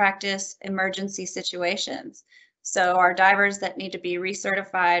 and we practice emergency situations. So our divers that need to be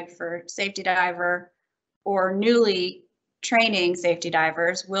recertified for safety diver or newly training safety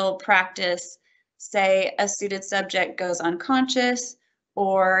divers will practice, say a suited subject goes unconscious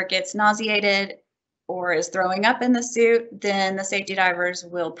or gets nauseated or is throwing up in the suit, then the safety divers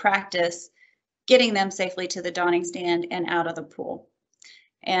will practice getting them safely to the donning stand and out of the pool.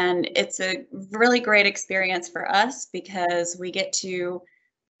 And it's a really great experience for us because we get to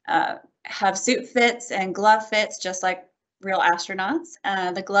have suit fits and glove fits just like real astronauts.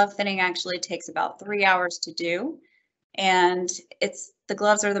 The glove fitting actually takes about 3 hours to do. And the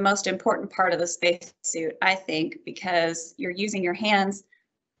gloves are the most important part of the spacesuit, I think, because you're using your hands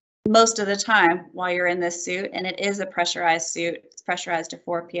most of the time while you're in this suit, and it is a pressurized suit. It's pressurized to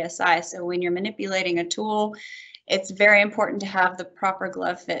 4 psi. So when you're manipulating a tool, it's very important to have the proper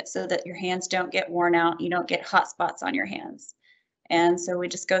glove fit so that your hands don't get worn out. You don't get hot spots on your hands. And so we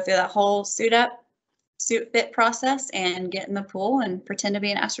just go through that whole suit fit process and get in the pool and pretend to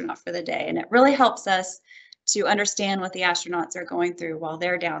be an astronaut for the day. And it really helps us to understand what the astronauts are going through while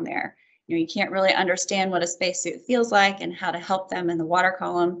they're down there. You can't really understand what a spacesuit feels like and how to help them in the water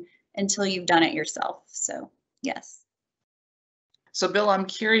column until you've done it yourself. So, yes. So, Bill, I'm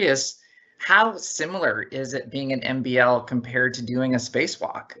curious, how similar is it being an NBL compared to doing a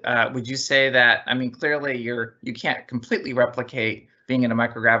spacewalk? Would you say that, clearly you can't completely replicate being in a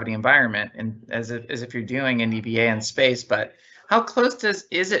microgravity environment and as if you're doing an EVA in space, but how close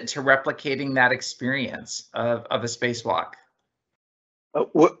is it to replicating that experience of a spacewalk?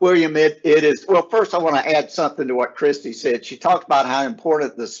 William, it is. Well, first I want to add something to what Christy said. She talked about how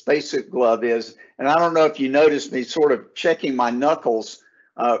important the spacesuit glove is. And I don't know if you noticed me sort of checking my knuckles.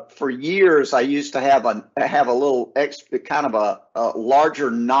 For years, I used to have a little extra, kind of a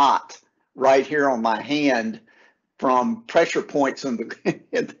larger knot right here on my hand from pressure points in the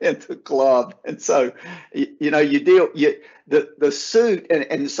glove. And so, the suit,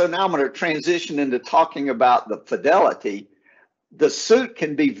 and so now I'm going to transition into talking about the fidelity. The suit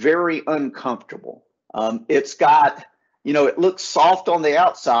can be very uncomfortable. It's got, it looks soft on the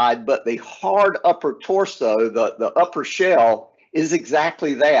outside, but the hard upper torso, the upper shell, is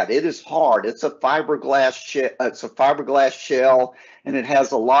exactly that. It is hard. It's a fiberglass shell, and it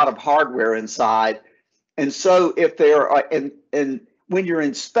has a lot of hardware inside. And so if there are, and when you're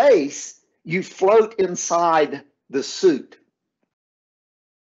in space, you float inside the suit.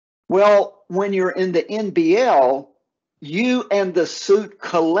 Well, when you're in the NBL, you and the suit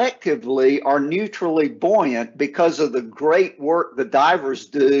collectively are neutrally buoyant because of the great work the divers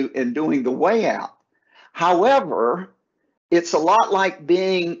do in doing the way out. However, it's a lot like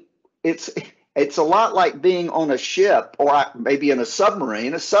being on a ship or maybe in a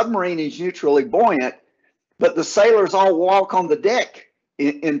submarine. A submarine is neutrally buoyant, but the sailors all walk on the deck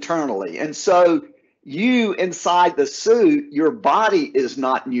internally. And so you inside the suit, your body is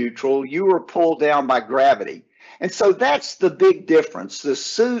not neutral. You are pulled down by gravity. And so that's the big difference. The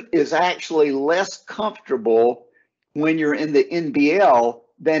suit is actually less comfortable when you're in the NBL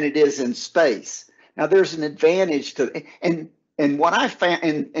than it is in space. Now there's an advantage to, and what I found,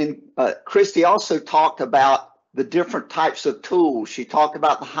 and Christy also talked about the different types of tools. She talked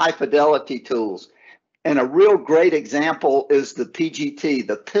about the high fidelity tools. And a real great example is the PGT,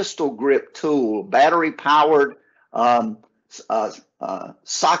 the pistol grip tool, battery powered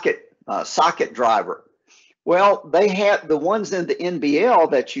socket driver. Well, they have the ones in the NBL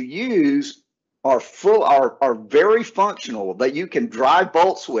that you use are very functional, that you can drive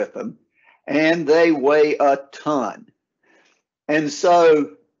bolts with them, and they weigh a ton. And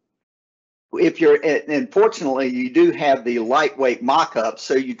so if you're, and fortunately you do have the lightweight mock-ups,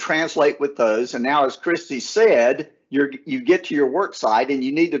 so you translate with those. And now, as Christy said, you get to your work site and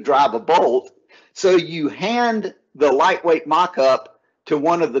you need to drive a bolt. So you hand the lightweight mock-up to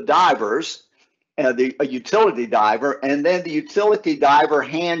one of the divers, a utility diver, and then the utility diver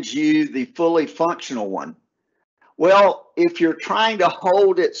hands you the fully functional one. Well, if you're trying to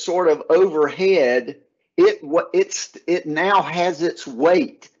hold it sort of overhead, it now has its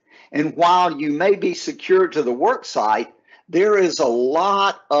weight. And while you may be secured to the work site, there's a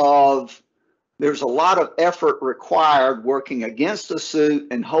lot of effort required working against the suit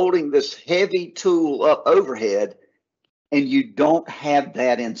and holding this heavy tool up overhead, and you don't have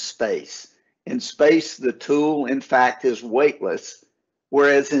that in space. In space, the tool, in fact, is weightless,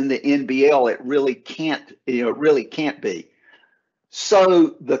 whereas in the NBL, it really can't be.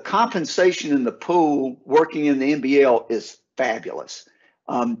 So the compensation in the pool working in the NBL is fabulous.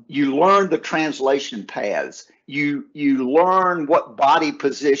 You learn the translation paths. You learn what body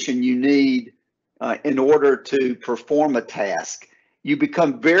position you need in order to perform a task. You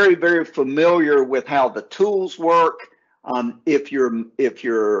become very, very familiar with how the tools work. If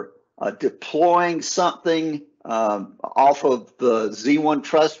you're deploying something off of the Z1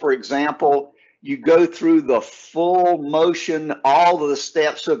 truss, for example, you go through the full motion, all of the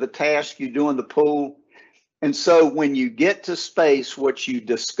steps of the task you do in the pool. And so when you get to space, what you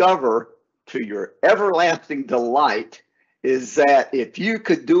discover, to your everlasting delight, is that if you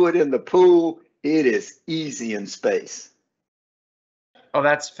could do it in the pool, it is easy in space. Oh,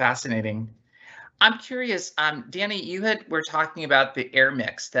 that's fascinating. I'm curious, Danny, were talking about the air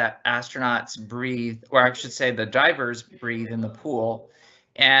mix that astronauts breathe, or I should say the divers breathe in the pool,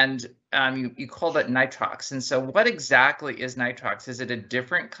 and you called it nitrox. And so what exactly is nitrox? Is it a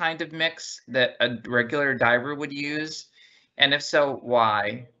different kind of mix that a regular diver would use? And if so,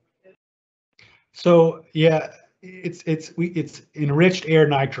 why? So yeah, it's enriched air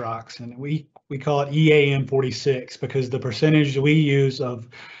nitrox, and we call it EAM46 because the percentage we use of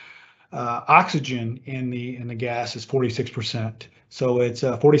oxygen in the gas is 46%. So it's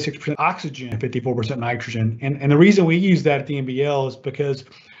 46% oxygen, 54% nitrogen. And the reason we use that at the NBL is because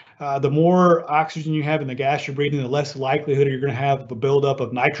the more oxygen you have in the gas you're breathing, the less likelihood you're going to have a buildup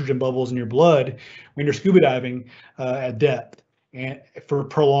of nitrogen bubbles in your blood when you're scuba diving at depth and for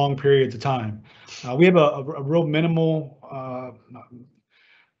prolonged periods of time. We have a real minimal,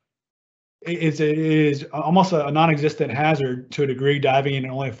 it is almost a non-existent hazard to a degree diving in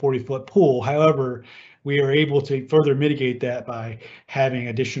only a 40-foot pool. However, we are able to further mitigate that by having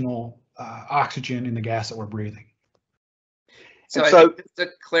additional oxygen in the gas that we're breathing. So to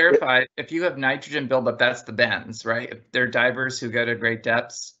clarify, if you have nitrogen buildup, that's the bends, right? If they're divers who go to great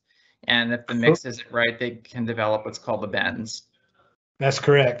depths, and if the mix isn't right, they can develop what's called the bends. That's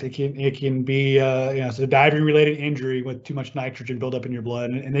correct. It can be it's a diving related injury with too much nitrogen buildup in your blood,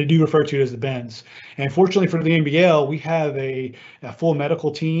 and they do refer to it as the bends. And fortunately for the NBL, we have a full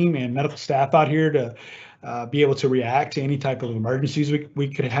medical team and medical staff out here to be able to react to any type of emergencies we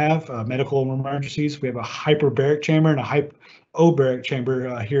could have, medical emergencies. We have a hyperbaric chamber and a hypobaric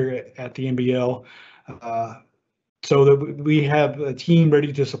chamber here at the NBL. So that we have a team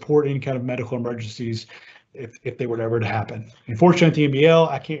ready to support any kind of medical emergencies if they were ever to happen. Unfortunately, at the NBL,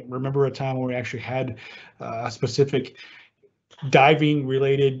 I can't remember a time when we actually had a specific diving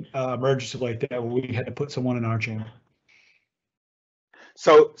related emergency like that where we had to put someone in our chamber.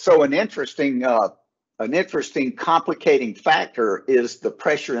 So an interesting complicating factor is the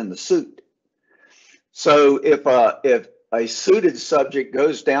pressure in the suit. So if a suited subject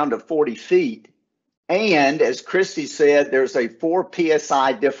goes down to 40 feet, and as Christy said, there's a 4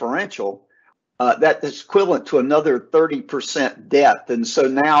 psi differential, that is equivalent to another 30% depth. And so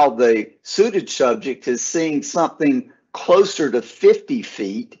now the suited subject is seeing something closer to 50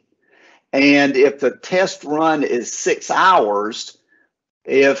 feet. And if the test run is 6 hours,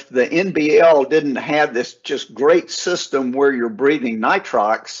 if the NBL didn't have this just great system where you're breathing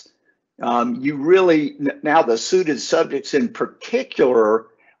nitrox, You really, now the suited subjects in particular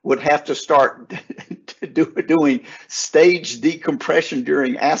would have to start doing staged decompression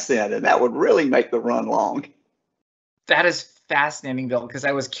during ascent, and that would really make the run long. That is fascinating, Bill, because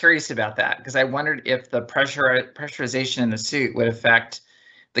I was curious about that, because I wondered if the pressurization in the suit would affect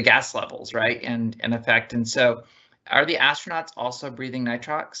the gas levels, right? And so are the astronauts also breathing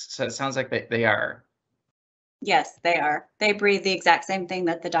nitrox? So it sounds like they are. Yes, they are. They breathe the exact same thing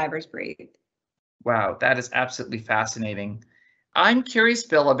that the divers breathe. Wow, that is absolutely fascinating. I'm curious,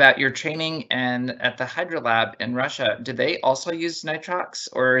 Bill, about your training and at the Hydrolab in Russia. Do they also use nitrox,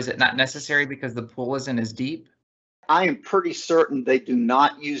 or is it not necessary because the pool isn't as deep? I am pretty certain they do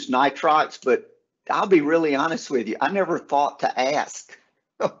not use nitrox, but I'll be really honest with you. I never thought to ask.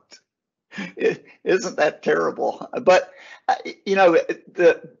 Isn't that terrible? But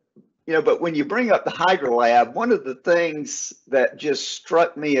but when you bring up the Hydrolab, one of the things that just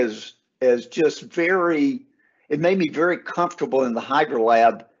struck me as just it made me very comfortable in the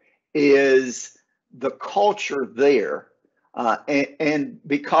Hydrolab is the culture there, and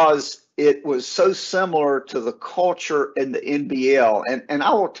because it was so similar to the culture in the NBL, and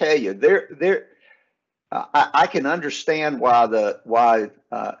I will tell you, I can understand why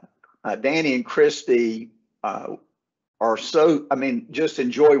Danny and Christy are so, just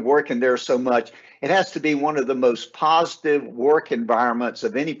enjoy working there so much. It has to be one of the most positive work environments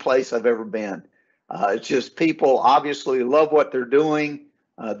of any place I've ever been. It's just people obviously love what they're doing.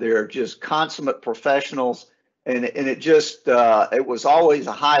 They're just consummate professionals. And it just, it was always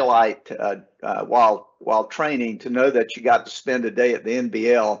a highlight while training to know that you got to spend a day at the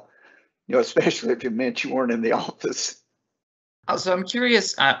NBL, especially if it meant you weren't in the office. So I'm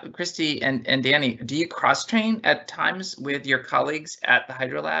curious, Christy and Danny, do you cross-train at times with your colleagues at the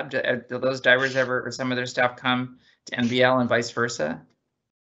Hydrolab? Do those divers ever, or some of their staff, come to NBL and vice versa?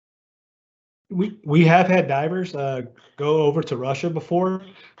 We have had divers go over to Russia before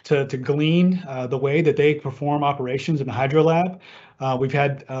to glean the way that they perform operations in the Hydrolab. We've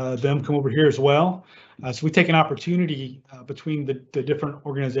had them come over here as well. So we take an opportunity between the different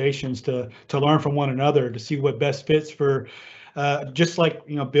organizations to learn from one another, to see what best fits for, just like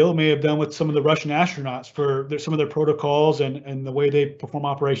Bill may have done with some of the Russian astronauts for some of their protocols and the way they perform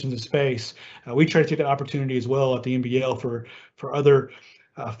operations in space. We try to take that opportunity as well at the NBL for other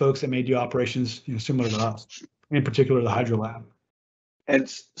folks that may do operations similar to us, in particular the Hydrolab. And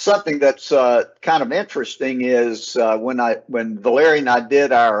something that's kind of interesting is when Valeria and I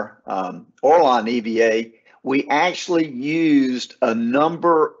did our Orlan EVA, we actually used a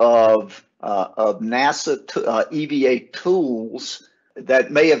number of NASA EVA tools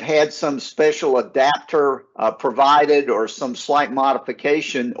that may have had some special adapter provided or some slight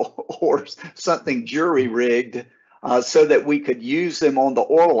modification or something jury rigged so that we could use them on the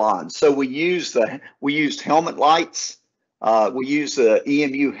Orlan. So we used helmet lights. We used the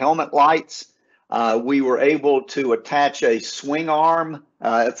EMU helmet lights. We were able to attach a swing arm.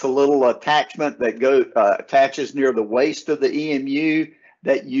 It's a little attachment that attaches near the waist of the EMU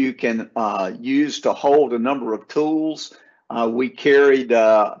that you can use to hold a number of tools. We carried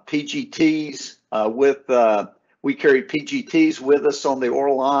PGTs with us on the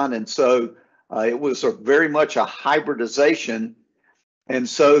Orlan, and so it was very much a hybridization. And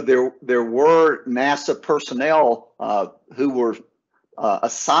so there were NASA personnel who were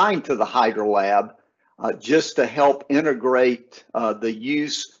assigned to the Hydrolab just to help integrate not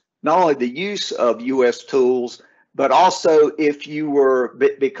only the use of U.S. tools, but also if you were,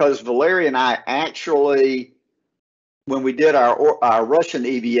 because Valeria and I actually, when we did our Russian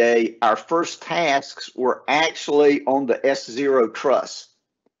EVA, our first tasks were actually on the S0 truss.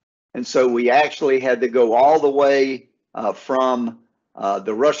 And so we actually had to go all the way from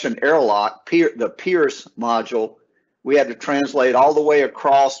the Russian airlock, the Pierce module. We had to translate all the way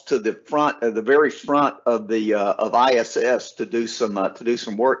across to the very front of the of ISS to do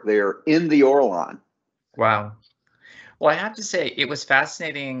some work there in the Orlan. Wow. Well, I have to say it was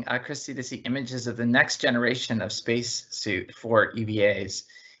fascinating, Christy, to see images of the next generation of spacesuit for EVAs.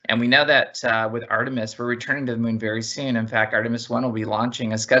 And we know that with Artemis, we're returning to the moon very soon. In fact, Artemis 1 will be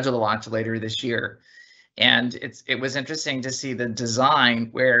scheduled to launch later this year. And it was interesting to see the design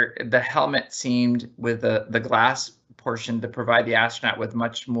where the helmet seemed with the glass portion to provide the astronaut with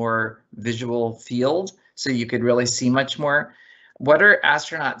much more visual field, so you could really see much more. What are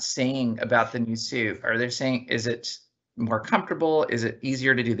astronauts saying about the new suit? Are they saying, is it more comfortable? Is it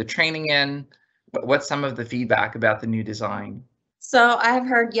easier to do the training in? What's some of the feedback about the new design? So I have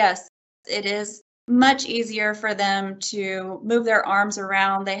heard, yes, it is much easier for them to move their arms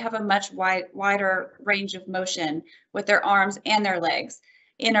around. They have a much wider range of motion with their arms and their legs.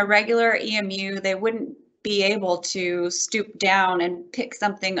 in a regular EMU, they wouldn't be able to stoop down and pick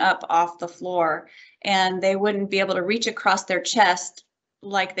something up off the floor, and they wouldn't be able to reach across their chest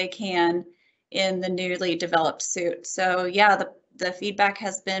like they can in the newly developed suit. So yeah, the feedback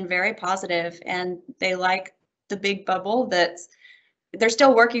has been very positive, and they like the big bubble. They're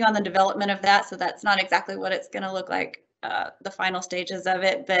still working on the development of that, so that's not exactly what it's going to look like, the final stages of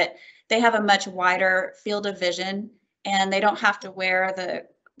it, but they have a much wider field of vision, and they don't have to wear the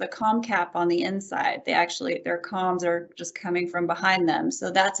comm cap on the inside. Their comms are just coming from behind them.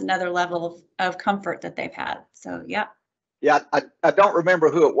 So that's another level of comfort that they've had. So yeah. Yeah, I don't remember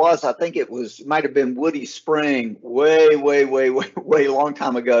who it was. I think it might have been Woody Spring way long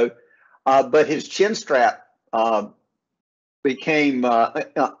time ago. But his chin strap became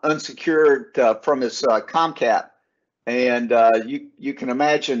unsecured from his comm cap. And you can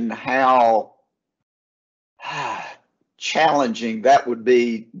imagine how challenging that would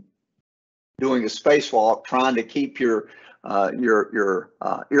be doing a spacewalk, trying to keep your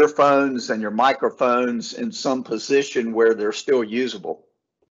earphones and your microphones in some position where they're still usable.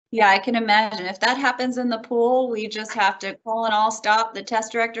 Yeah, I can imagine. If that happens in the pool, we just have to call an all stop. The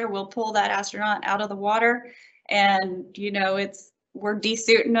test director will pull that astronaut out of the water, and we're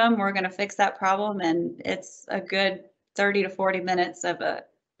desuiting them. We're going to fix that problem, and it's a good 30 to 40 minutes of a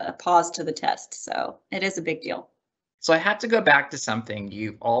pause to the test. So it is a big deal. So I have to go back to something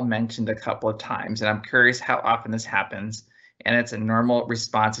you've all mentioned a couple of times, and I'm curious how often this happens, and it's a normal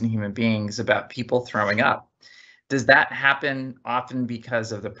response in human beings about people throwing up. Does that happen often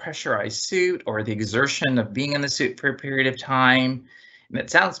because of the pressurized suit or the exertion of being in the suit for a period of time? And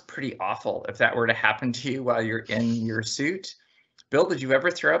it sounds pretty awful if that were to happen to you while you're in your suit. Bill, did you ever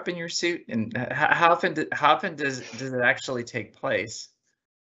throw up in your suit? And how often does it actually take place?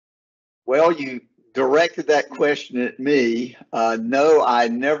 Well, you directed that question at me. No, I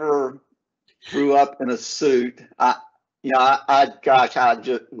never threw up in a suit. I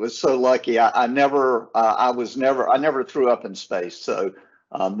just was so lucky. I never threw up in space. So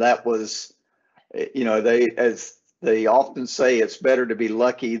that was, as they often say, it's better to be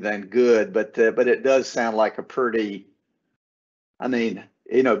lucky than good. But it does sound like a pretty,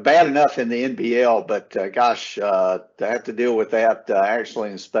 bad enough in the NBL, but gosh, to have to deal with that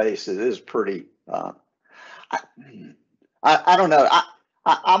actually in space, it is pretty. I don't know.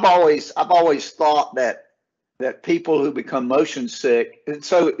 I've always thought that people who become motion sick, and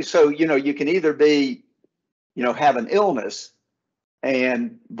so you can either be, have an illness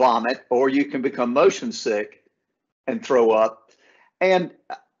and vomit, or you can become motion sick and throw up. And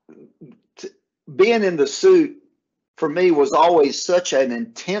being in the suit for me was always such an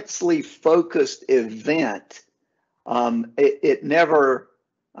intensely focused event. It never,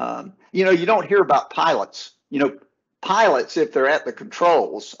 you don't hear about pilots. Pilots, if they're at the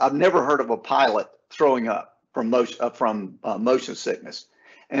controls, I've never heard of a pilot throwing up from motion sickness.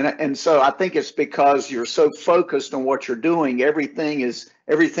 And so I think it's because you're so focused on what you're doing.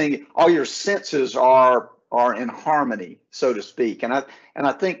 Everything, all your senses are in harmony, so to speak. And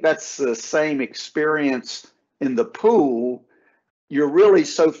I think that's the same experience in the pool. You're really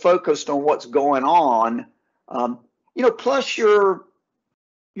so focused on what's going on. Plus you're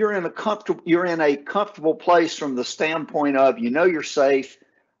in a comfortable place from the standpoint of, you're safe.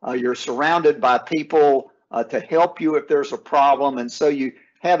 You're surrounded by people to help you if there's a problem, and so you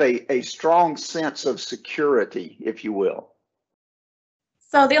have a strong sense of security, if you will.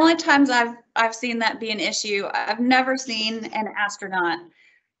 So the only times I've seen that be an issue, I've never seen an astronaut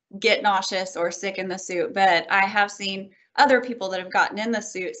get nauseous or sick in the suit, but I have seen other people that have gotten in the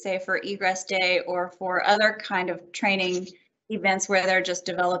suit, say for egress day or for other kind of training events where they're just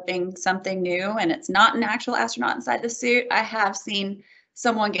developing something new and it's not an actual astronaut inside the suit. I have seen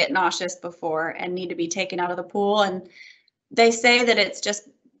someone get nauseous before and need to be taken out of the pool, and they say that it's just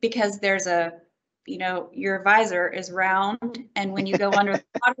because there's your visor is round, and when you go under the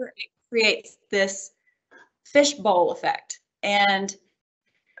water, it creates this fishbowl effect. And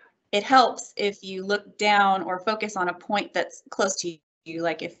it helps if you look down or focus on a point that's close to you.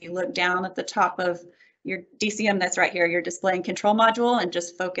 Like if you look down at the top of your DCM that's right here, your display and control module, and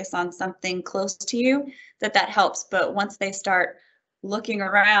just focus on something close to you, that helps. But once they start looking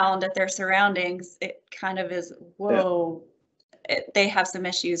around at their surroundings, it kind of is, whoa, they have some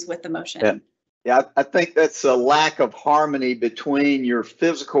issues with the motion. Yeah, I think that's a lack of harmony between your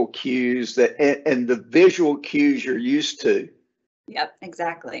physical cues and the visual cues you're used to. Yep,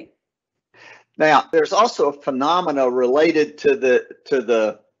 exactly. Now, there's also a phenomena related to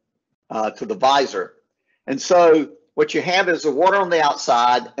the visor, and so what you have is the water on the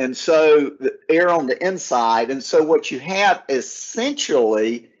outside, and so the air on the inside. And so what you have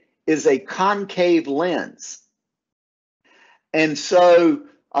essentially is a concave lens. And so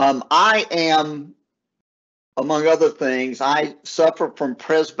I am, among other things, I suffer from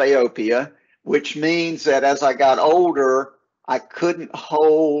presbyopia, which means that as I got older, I couldn't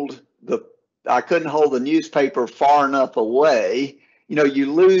hold the newspaper far enough away. You know,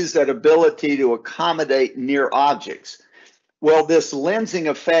 you lose that ability to accommodate near objects. Well, this lensing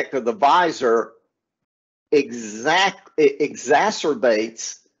effect of the visor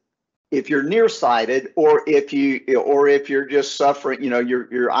exacerbates if you're nearsighted, or if you're just suffering, you know,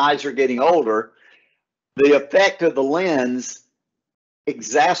 your eyes are getting older. The effect of the lens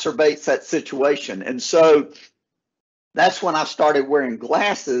exacerbates that situation. And so that's when I started wearing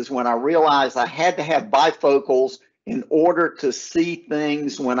glasses, when I realized I had to have bifocals in order to see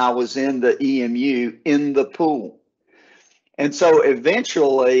things when I was in the EMU in the pool. And so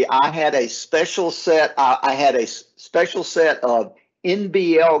eventually I had a special set, of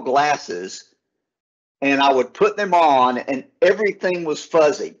NBL glasses, and I would put them on and everything was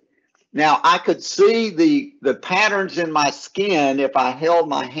fuzzy. Now I could see the patterns in my skin if I held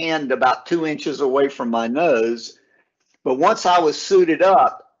my hand about 2 inches away from my nose, but once I was suited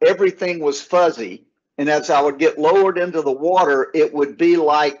up, everything was fuzzy. And as I would get lowered into the water, it would be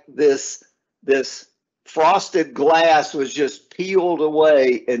like this frosted glass was just peeled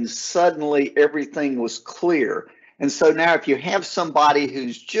away and suddenly everything was clear. And so now if you have somebody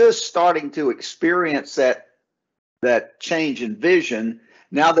who's just starting to experience that change in vision,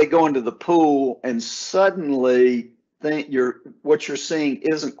 now they go into the pool and suddenly what you're seeing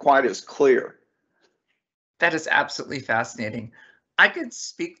isn't quite as clear. That is absolutely fascinating. I could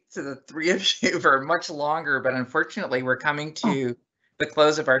speak to the three of you for much longer, but unfortunately we're coming to the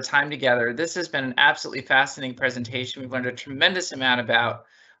close of our time together. This has been an absolutely fascinating presentation. We've learned a tremendous amount about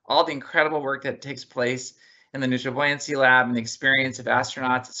all the incredible work that takes place in the Neutral Buoyancy Lab and the experience of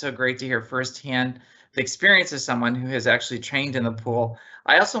astronauts. It's so great to hear firsthand the experience of someone who has actually trained in the pool.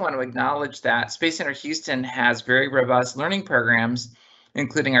 I also want to acknowledge that Space Center Houston has very robust learning programs,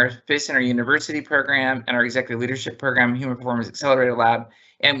 including our Space Center University program and our Executive Leadership Program, Human Performance Accelerator Lab.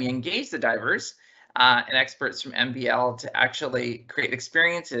 And we engage the divers and experts from NBL to actually create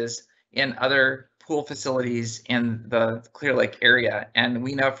experiences in other pool facilities in the Clear Lake area. And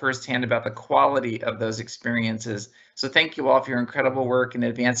we know firsthand about the quality of those experiences. So thank you all for your incredible work in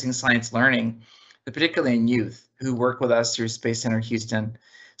advancing science learning, particularly in youth who work with us through Space Center Houston.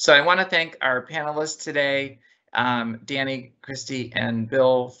 So I want to thank our panelists today, Danny, Christy, and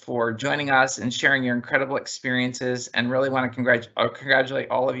Bill, for joining us and sharing your incredible experiences, and really want to congratulate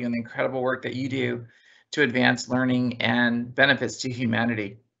all of you on the incredible work that you do to advance learning and benefits to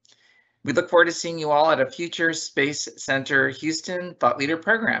humanity. We look forward to seeing you all at a future Space Center Houston Thought Leader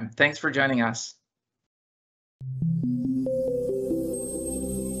program. Thanks for joining us.